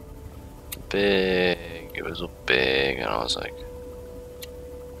just like big. It was all big, and I was like,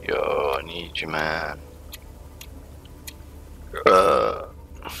 yo, I need you, man.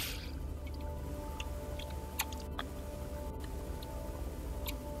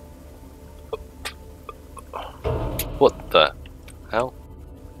 What the hell?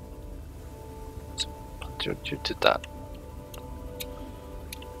 You did that.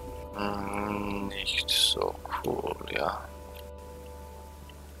 Nicht so cool, ja.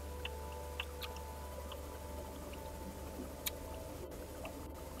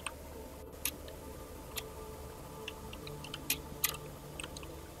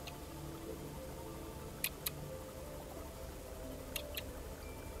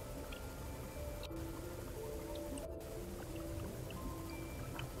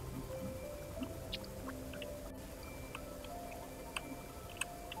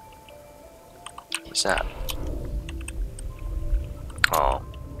 What's that? Oh.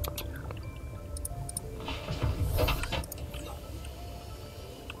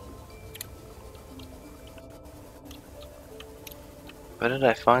 Where did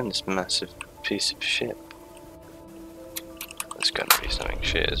I find this massive piece of shit? There's gonna be something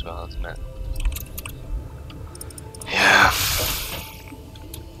shit as well, isn't it? Yeah.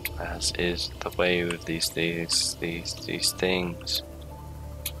 As is the way with these things.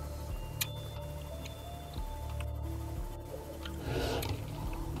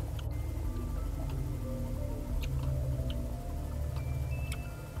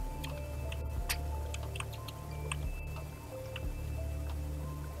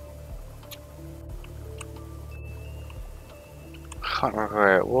 I can't remember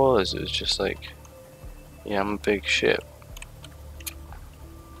where it was. It was just like, yeah, I'm a big ship.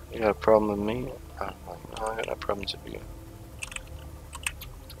 You got a problem with me? I'm like, no, I got no problems with you.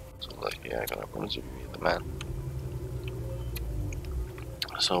 So like, yeah, I got no problems with you either, man.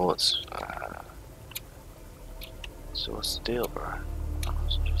 So what's the deal, bro? I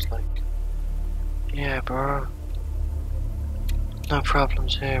was just like, yeah, bro. No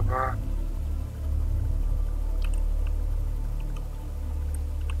problems here, bro.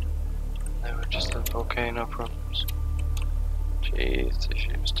 They were just like, okay, no problems. Jeez, the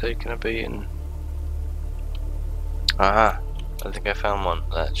ship's taking a beating. Aha! I think I found one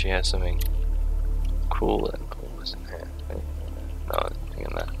that actually has something cool and what was in here. No, I didn't think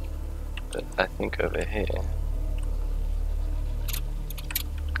of that. But I think over here.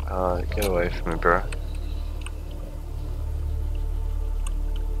 Oh, get away from me, bro.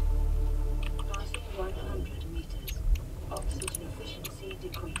 Passing 100 meters. Oxygen efficiency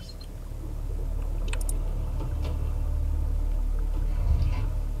decreased.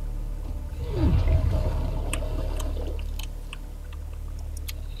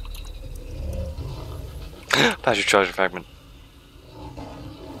 Battery charger fragment.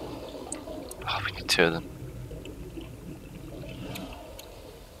 Oh, we need 2 of them.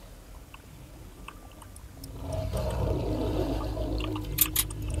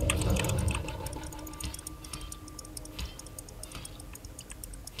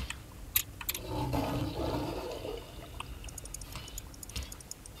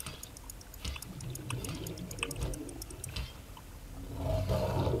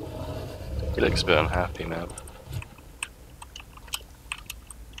 He looks a bit unhappy now.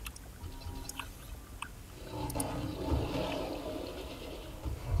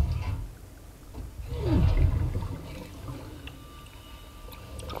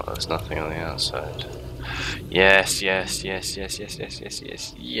 Oh, there's nothing on the outside. Yes, yes, yes, yes, yes, yes, yes,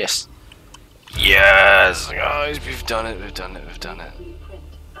 yes, yes. Yes, guys, we've done it, we've done it, we've done it. Blueprint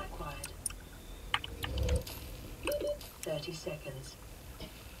acquired. 30 seconds.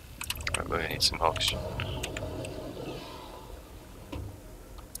 Right, we need some oxygen.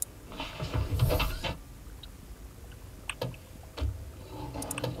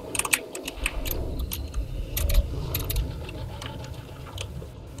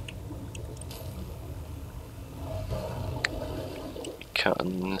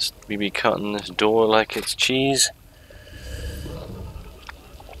 We be cutting this door like it's cheese.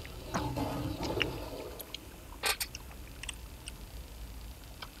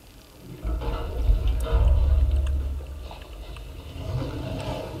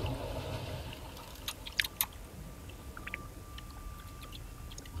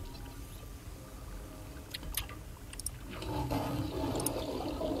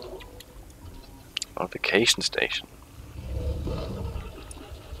 Vacation station.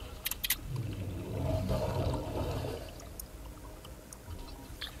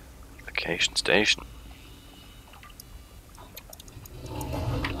 Vacation station.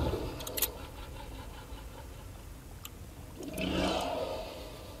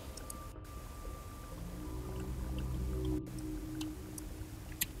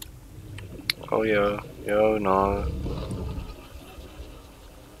 Oh yo, yo no.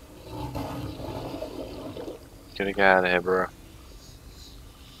 Gotta get out of here, bro.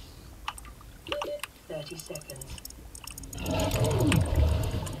 30 seconds.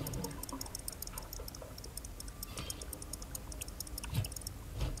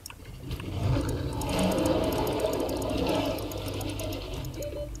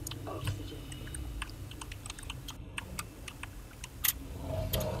 Oxygen.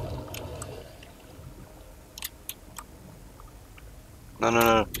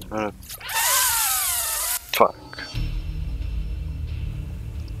 No. Fuck.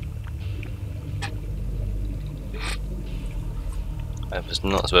 I was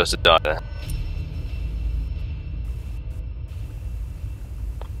not supposed to die there.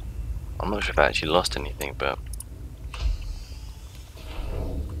 I'm not sure if I actually lost anything, but...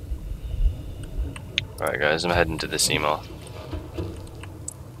 Alright guys, I'm heading to the Seamoth.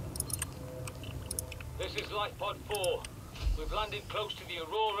 This is Life Pod 4. We've landed close to the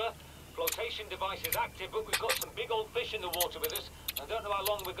Aurora. Flotation device is active, but we've got some big old fish in the water with us. I don't know how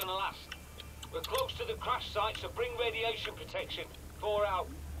long we're gonna last. We're close to the crash site, so bring radiation protection. 4 out.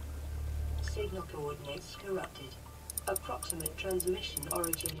 Signal coordinates corrupted. Approximate transmission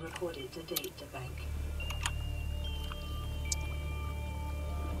origin recorded to data bank.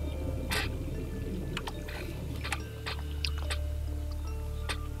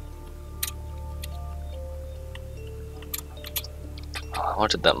 Oh, I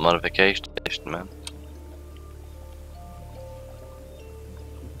wanted that modification, man.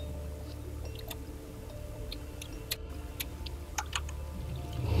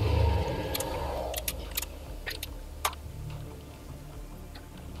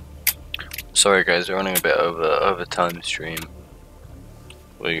 Sorry guys, we're running a bit over time stream.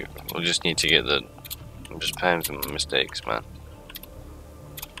 We'll just need to get the... I'm just paying for my mistakes, man.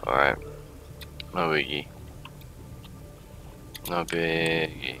 Alright. No biggie. No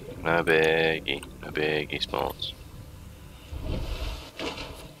biggie. No biggie. No biggie, Smalls.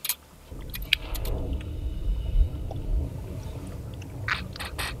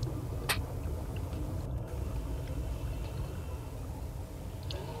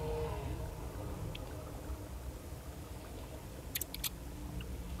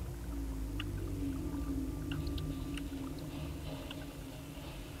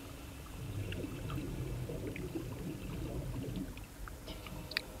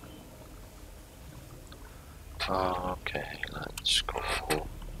 Okay, let's go.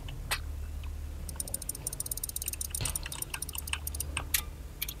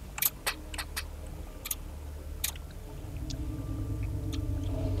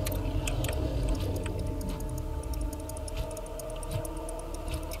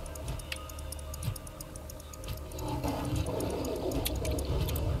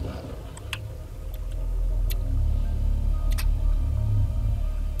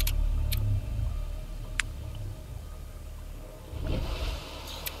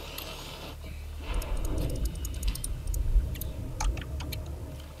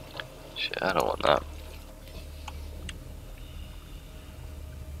 Shit, I don't want that.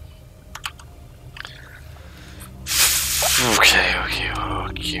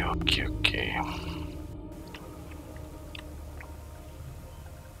 Okay.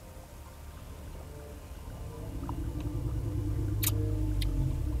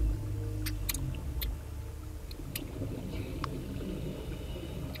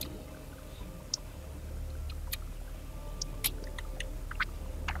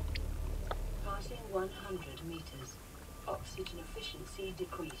 Passing 100 meters. Oxygen efficiency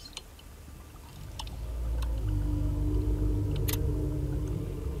decreased.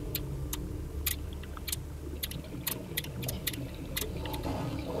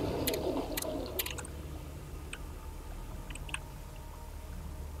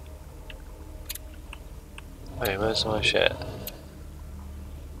 Wait, where's my shit?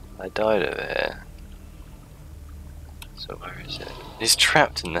 I died over here. So where is it? He's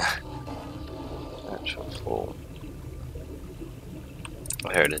trapped in there. Actual fall. Oh,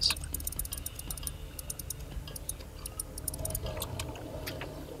 here it is.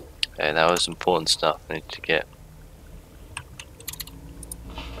 Okay, that was important stuff I need to get.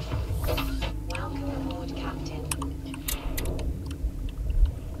 Welcome aboard, Captain.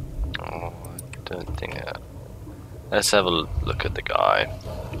 Oh, I don't think that. Let's have a look at the guy.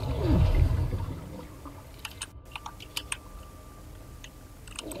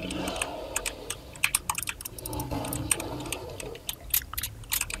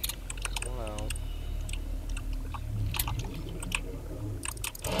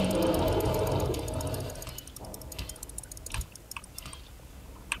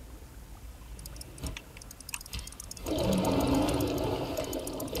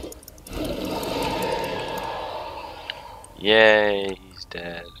 Yay, he's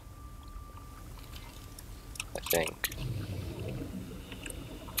dead. I think.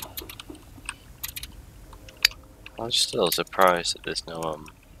 I'm still surprised that there's no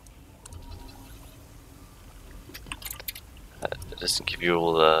it doesn't give you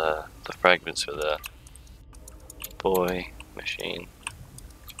all the fragments for the boy machine.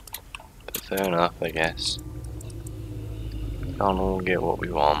 But fair enough, I guess. Can't all get what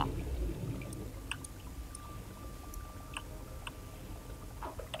we want.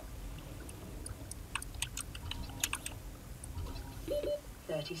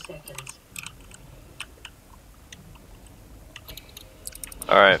 Seconds.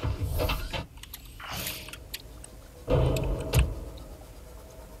 Alright.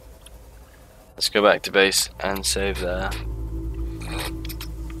 Let's go back to base and save there.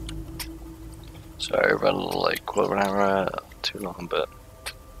 Sorry, I ran a little like quarter of an hour too long, but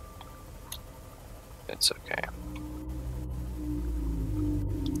it's okay.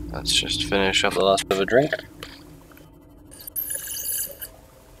 Let's just finish up the last bit of a drink.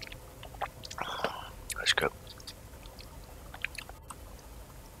 Let's go.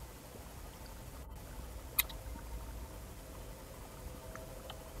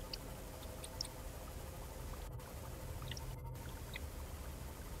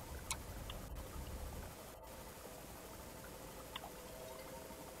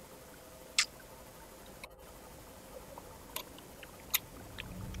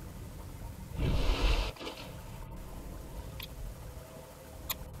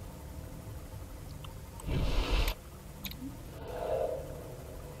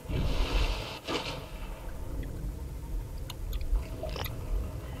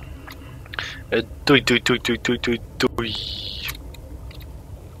 Doi.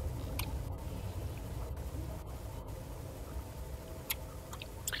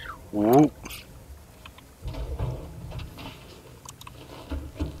 Woo.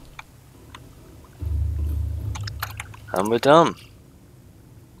 And we're done.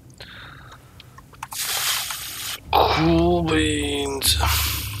 Cool beans.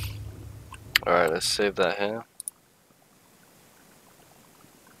 Alright, let's save that here.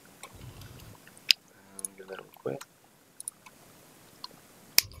 And give that a quit.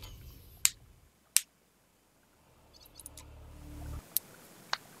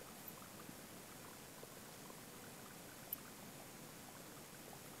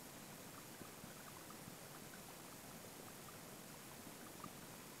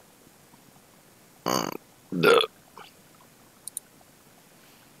 The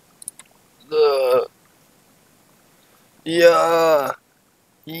yeah.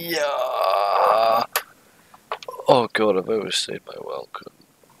 Oh god, I've overstayed my welcome.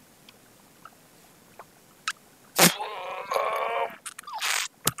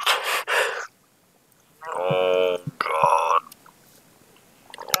 Oh god.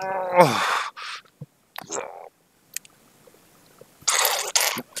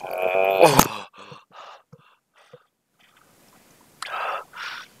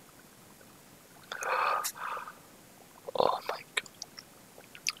 Oh my god.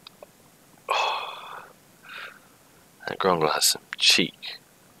 And Grongle has some cheek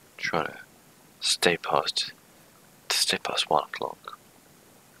trying to stay past 1 o'clock.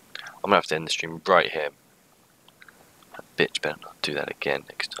 I'm gonna have to end the stream right here. That bitch better not do that again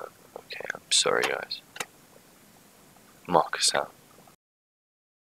next time. Okay, I'm sorry guys. Mark us out.